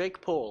guess, and Jake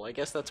Paul. I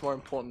guess that's more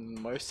important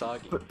than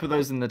Mosagi. Put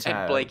those in the tags.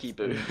 And Blakey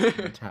Boo. Put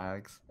in the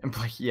tags. And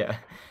yeah.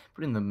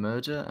 Put in the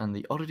merger and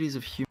the oddities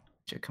of human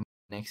nature coming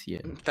next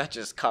year. That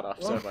just cut off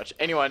so What? much.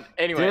 Anyway,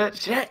 Did it?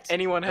 Shit.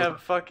 anyone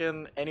have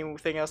fucking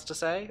anything else to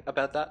say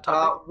about that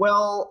topic?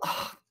 Well,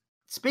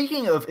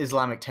 speaking of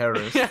Islamic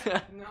terrorists,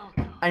 No.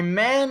 a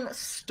man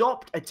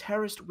stopped a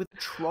terrorist with a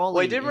trolley.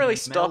 Well, he didn't in really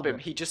stop him. Melbourne.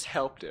 He just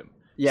helped him.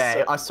 Yeah,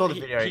 So I saw the he-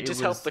 video. He It just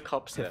was helped the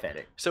cops there.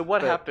 pathetic. So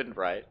what But- happened,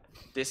 right?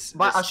 This.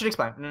 But I this- should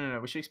explain. No.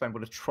 We should explain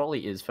what a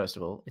trolley is first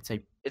of all. It's a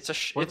It's a.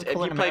 what do they Have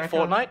call you it in played America?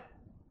 Fortnite,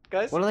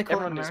 guys? What do they call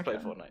it in Everyone just played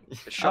America?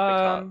 Fortnite. A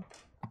shopping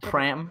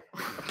pram.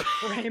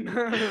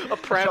 cart. A pram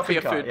for Shopping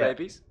your cart, food, yeah.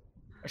 babies.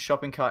 A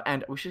shopping cart.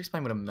 And we should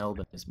explain what a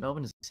Melbourne is.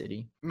 Melbourne is a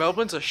city.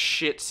 Melbourne's a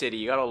shit city.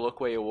 You gotta look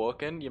where you're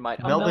walking. You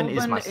might. Melbourne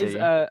is my city.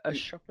 a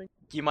shopping.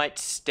 You might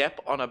step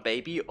on a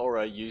baby or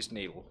a used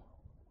needle.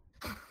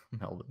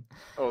 Melbourne.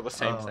 Oh, the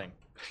same Oh. thing.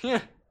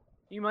 Yeah.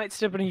 You might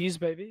step on a used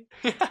baby.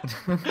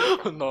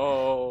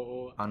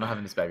 No. I'm not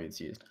having this baby. It's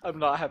used. I'm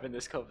not having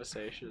this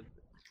conversation.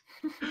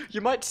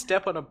 You might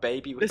step on a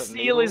baby The with a seal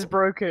needle. is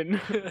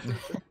broken.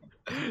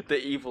 The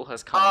evil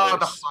has come Oh,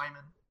 the loose.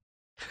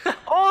 hymen.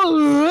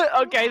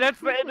 Oh, okay, that's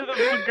the end of the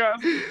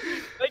podcast.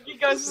 Thank you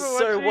guys for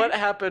watching. So what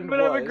happened But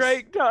was have a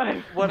great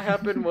time. what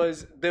happened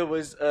was there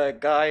was a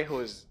guy who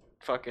was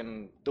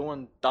fucking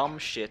doing dumb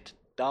shit.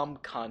 Dumb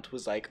cunt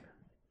was like,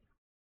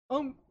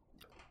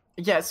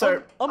 Yeah.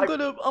 So I'm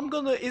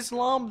gonna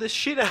Islam the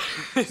shit out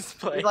of this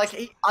place.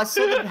 I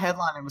saw the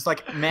headline. It was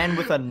like man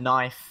with a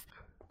knife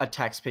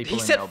attacks people.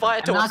 He in set Melbourne.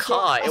 fire to And a I saw-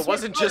 car. I It saw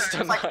wasn't photo, just a it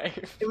was like-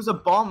 knife. It was a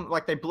bomb.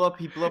 Like he blew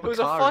up It a was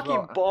a car as fucking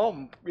well.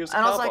 bomb. It was a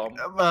And I car was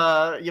bomb.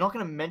 like, you're not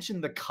gonna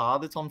mention the car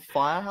that's on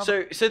fire? How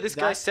So this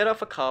guy that- set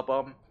off a car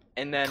bomb.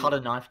 and then cut a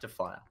knife to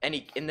fire.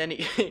 and then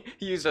he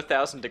used a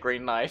 1,000-degree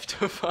knife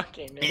to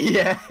fucking.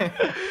 Yeah.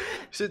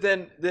 So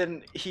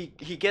then he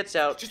gets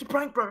out. Just a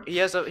prank, bro. He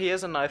has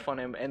a knife on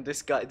him, and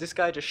this guy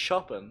just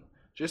shopping,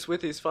 just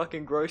with his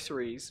fucking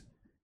groceries.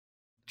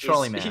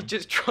 Trolley man. He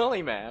just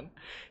trolley man.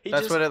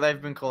 That's what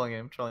they've been calling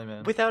him, trolley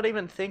man. Without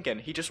even thinking,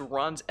 he just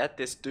runs at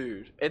this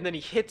dude, and then he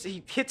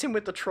hits him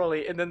with the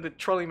trolley, and then the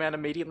trolley man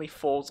immediately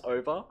falls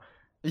over.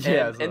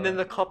 Yeah. And then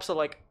the cops are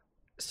like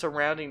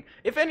surrounding.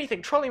 If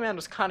anything, trolley man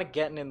was kind of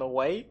getting in the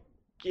way.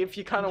 If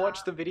you kind of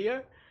watch the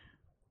video,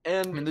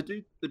 and I mean,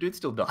 the dude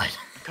still died.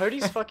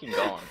 Cody's fucking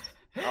gone.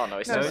 Oh no,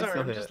 he's No, still sorry,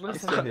 there. I'm just He's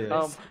listening. still here.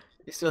 Um,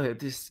 He's still here.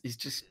 He's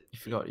just. You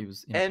forgot he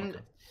was. In the And podcast.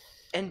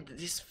 and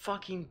this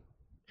fucking,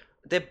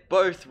 they're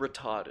both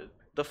retarded.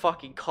 The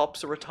fucking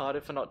cops are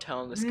retarded for not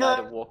telling this guy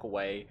to walk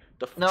away.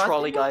 The No, I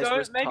trolley think- guy's Don't,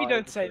 retarded. maybe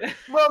don't say that.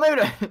 Well, maybe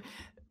not.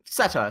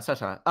 Satire.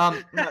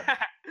 No,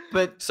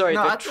 but Sorry,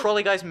 no, the I think-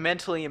 trolley guy's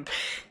mentally impaired.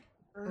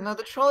 No,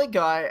 the trolley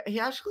guy. He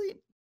actually.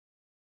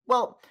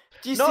 Well,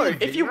 do you No, see a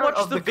if you video watch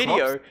of the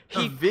video, cops?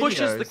 he The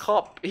pushes the videos-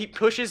 cop. He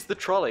pushes the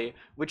trolley,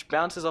 which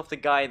bounces off the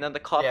guy, and then the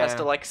cop has Yeah.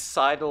 to like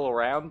sidle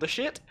around the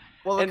shit.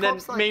 Well, the And then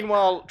cops, like-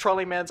 meanwhile,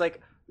 trolley man's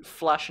like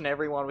flashing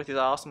everyone with his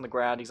ass on the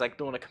ground. He's like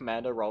doing a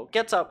commando roll.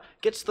 Gets up,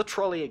 gets the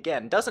trolley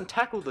again. Doesn't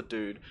tackle the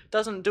dude.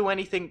 Doesn't do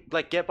anything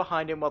like get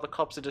behind him while the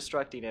cops are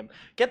distracting him.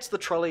 Gets the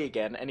trolley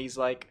again, and he's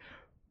like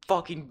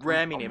fucking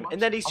ramming him.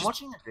 And then he's I'm just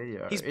watching the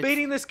video. he's It's-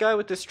 beating this guy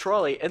with this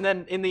trolley. And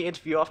then in the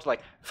interview after,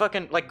 like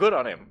fucking like good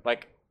on him.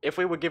 Like if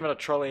we were given a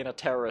trolley and a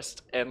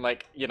terrorist and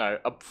like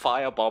a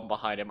firebomb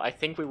behind him, I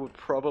think we would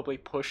probably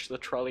push the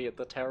trolley at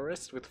the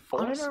terrorist with I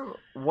don't force. know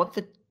what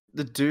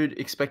the dude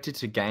expected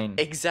to gain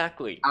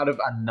Exactly. out of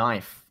a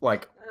knife.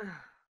 Like,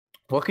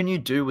 what can you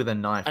do with a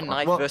knife? A Like,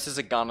 knife well, versus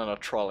a gun and a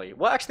trolley.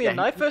 Well, actually, Yeah, a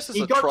knife versus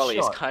he a got trolley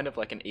is shot. kind of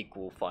like an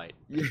equal fight.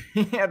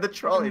 Yeah, the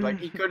trolley. Like,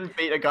 he couldn't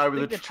beat a guy I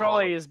with a think the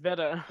trolley is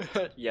better.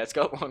 Yeah, it's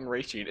got long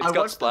reaching. It's I got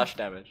watched splash the-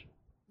 damage.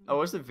 I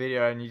watched the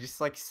video and you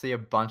just like see a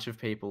bunch of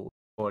people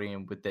recording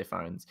him with their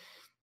phones,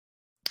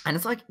 and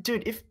it's like,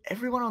 dude, if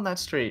everyone on that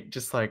street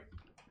just like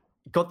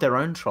got their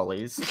own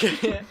trolleys,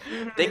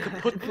 They could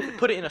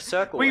put it in a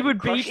circle. We and would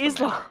crush beat them.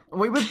 Islam.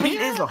 we would beat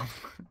Islam.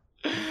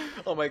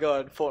 Oh my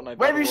god, Fortnite. Maybe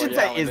Battle we should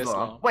Royale say in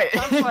Islam. Wait,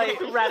 Sounds like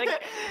radical.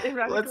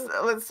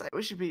 let's say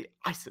we should be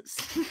ISIS.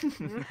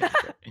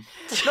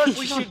 No,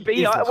 we should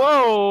be.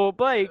 Whoa,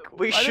 Blake.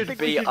 We I don't should think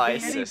be should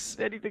ISIS.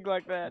 anything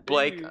like that. do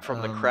Blake you?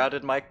 from the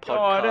Crowded Mic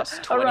God,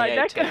 Podcast all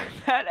right,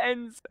 2018. that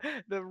ends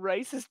the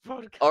racist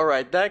podcast.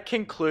 Alright, that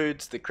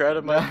concludes the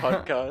Crowded Mic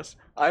Podcast.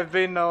 I've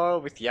been Noah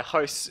with your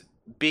hosts,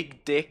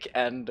 Big Dick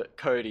and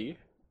Cody.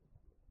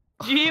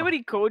 Did you hear what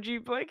he called you,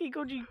 Blake? He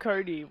called you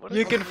Cody. What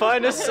You is- can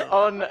find us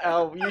on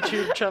our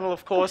YouTube channel,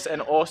 of course,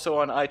 and also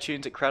on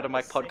iTunes at Crowded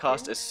Mic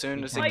Podcast as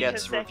soon as it Wait a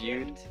gets second.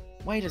 reviewed.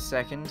 Wait a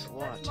second.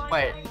 What?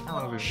 Wait, how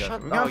long have we Shut got?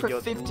 up. We're going for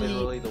You're 53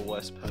 literally the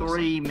worst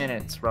person.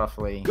 minutes,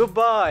 roughly.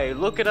 Goodbye.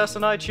 Look at us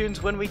on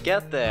iTunes when we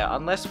get there,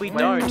 unless we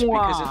don't because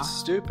Mwah. it's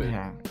stupid.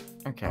 Yeah.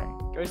 Okay.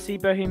 Go see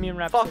Bohemian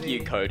Rhapsody. Fuck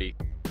you, Cody.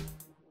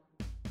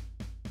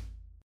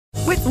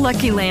 With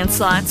Lucky Land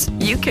Slots,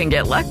 you can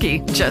get lucky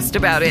just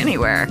about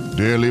anywhere.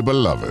 Dearly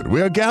beloved, we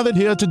are gathered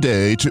here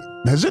today to...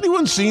 Has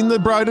anyone seen the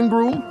bride and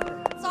groom?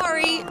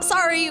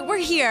 Sorry, we're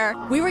here.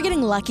 We were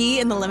getting lucky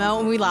in the limo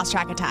and we lost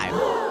track of time.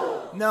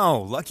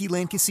 No, Lucky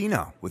Land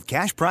Casino, with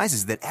cash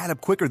prizes that add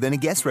up quicker than a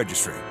guest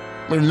registry.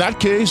 In that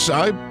case,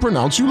 I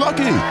pronounce you lucky.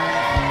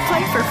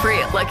 Play for free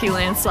at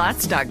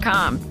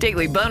LuckyLandSlots.com.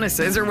 Daily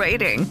bonuses are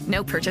waiting.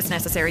 No purchase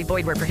necessary.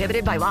 Void where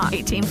prohibited by law.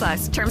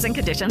 18+. Terms and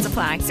conditions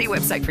apply. See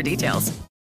website for details.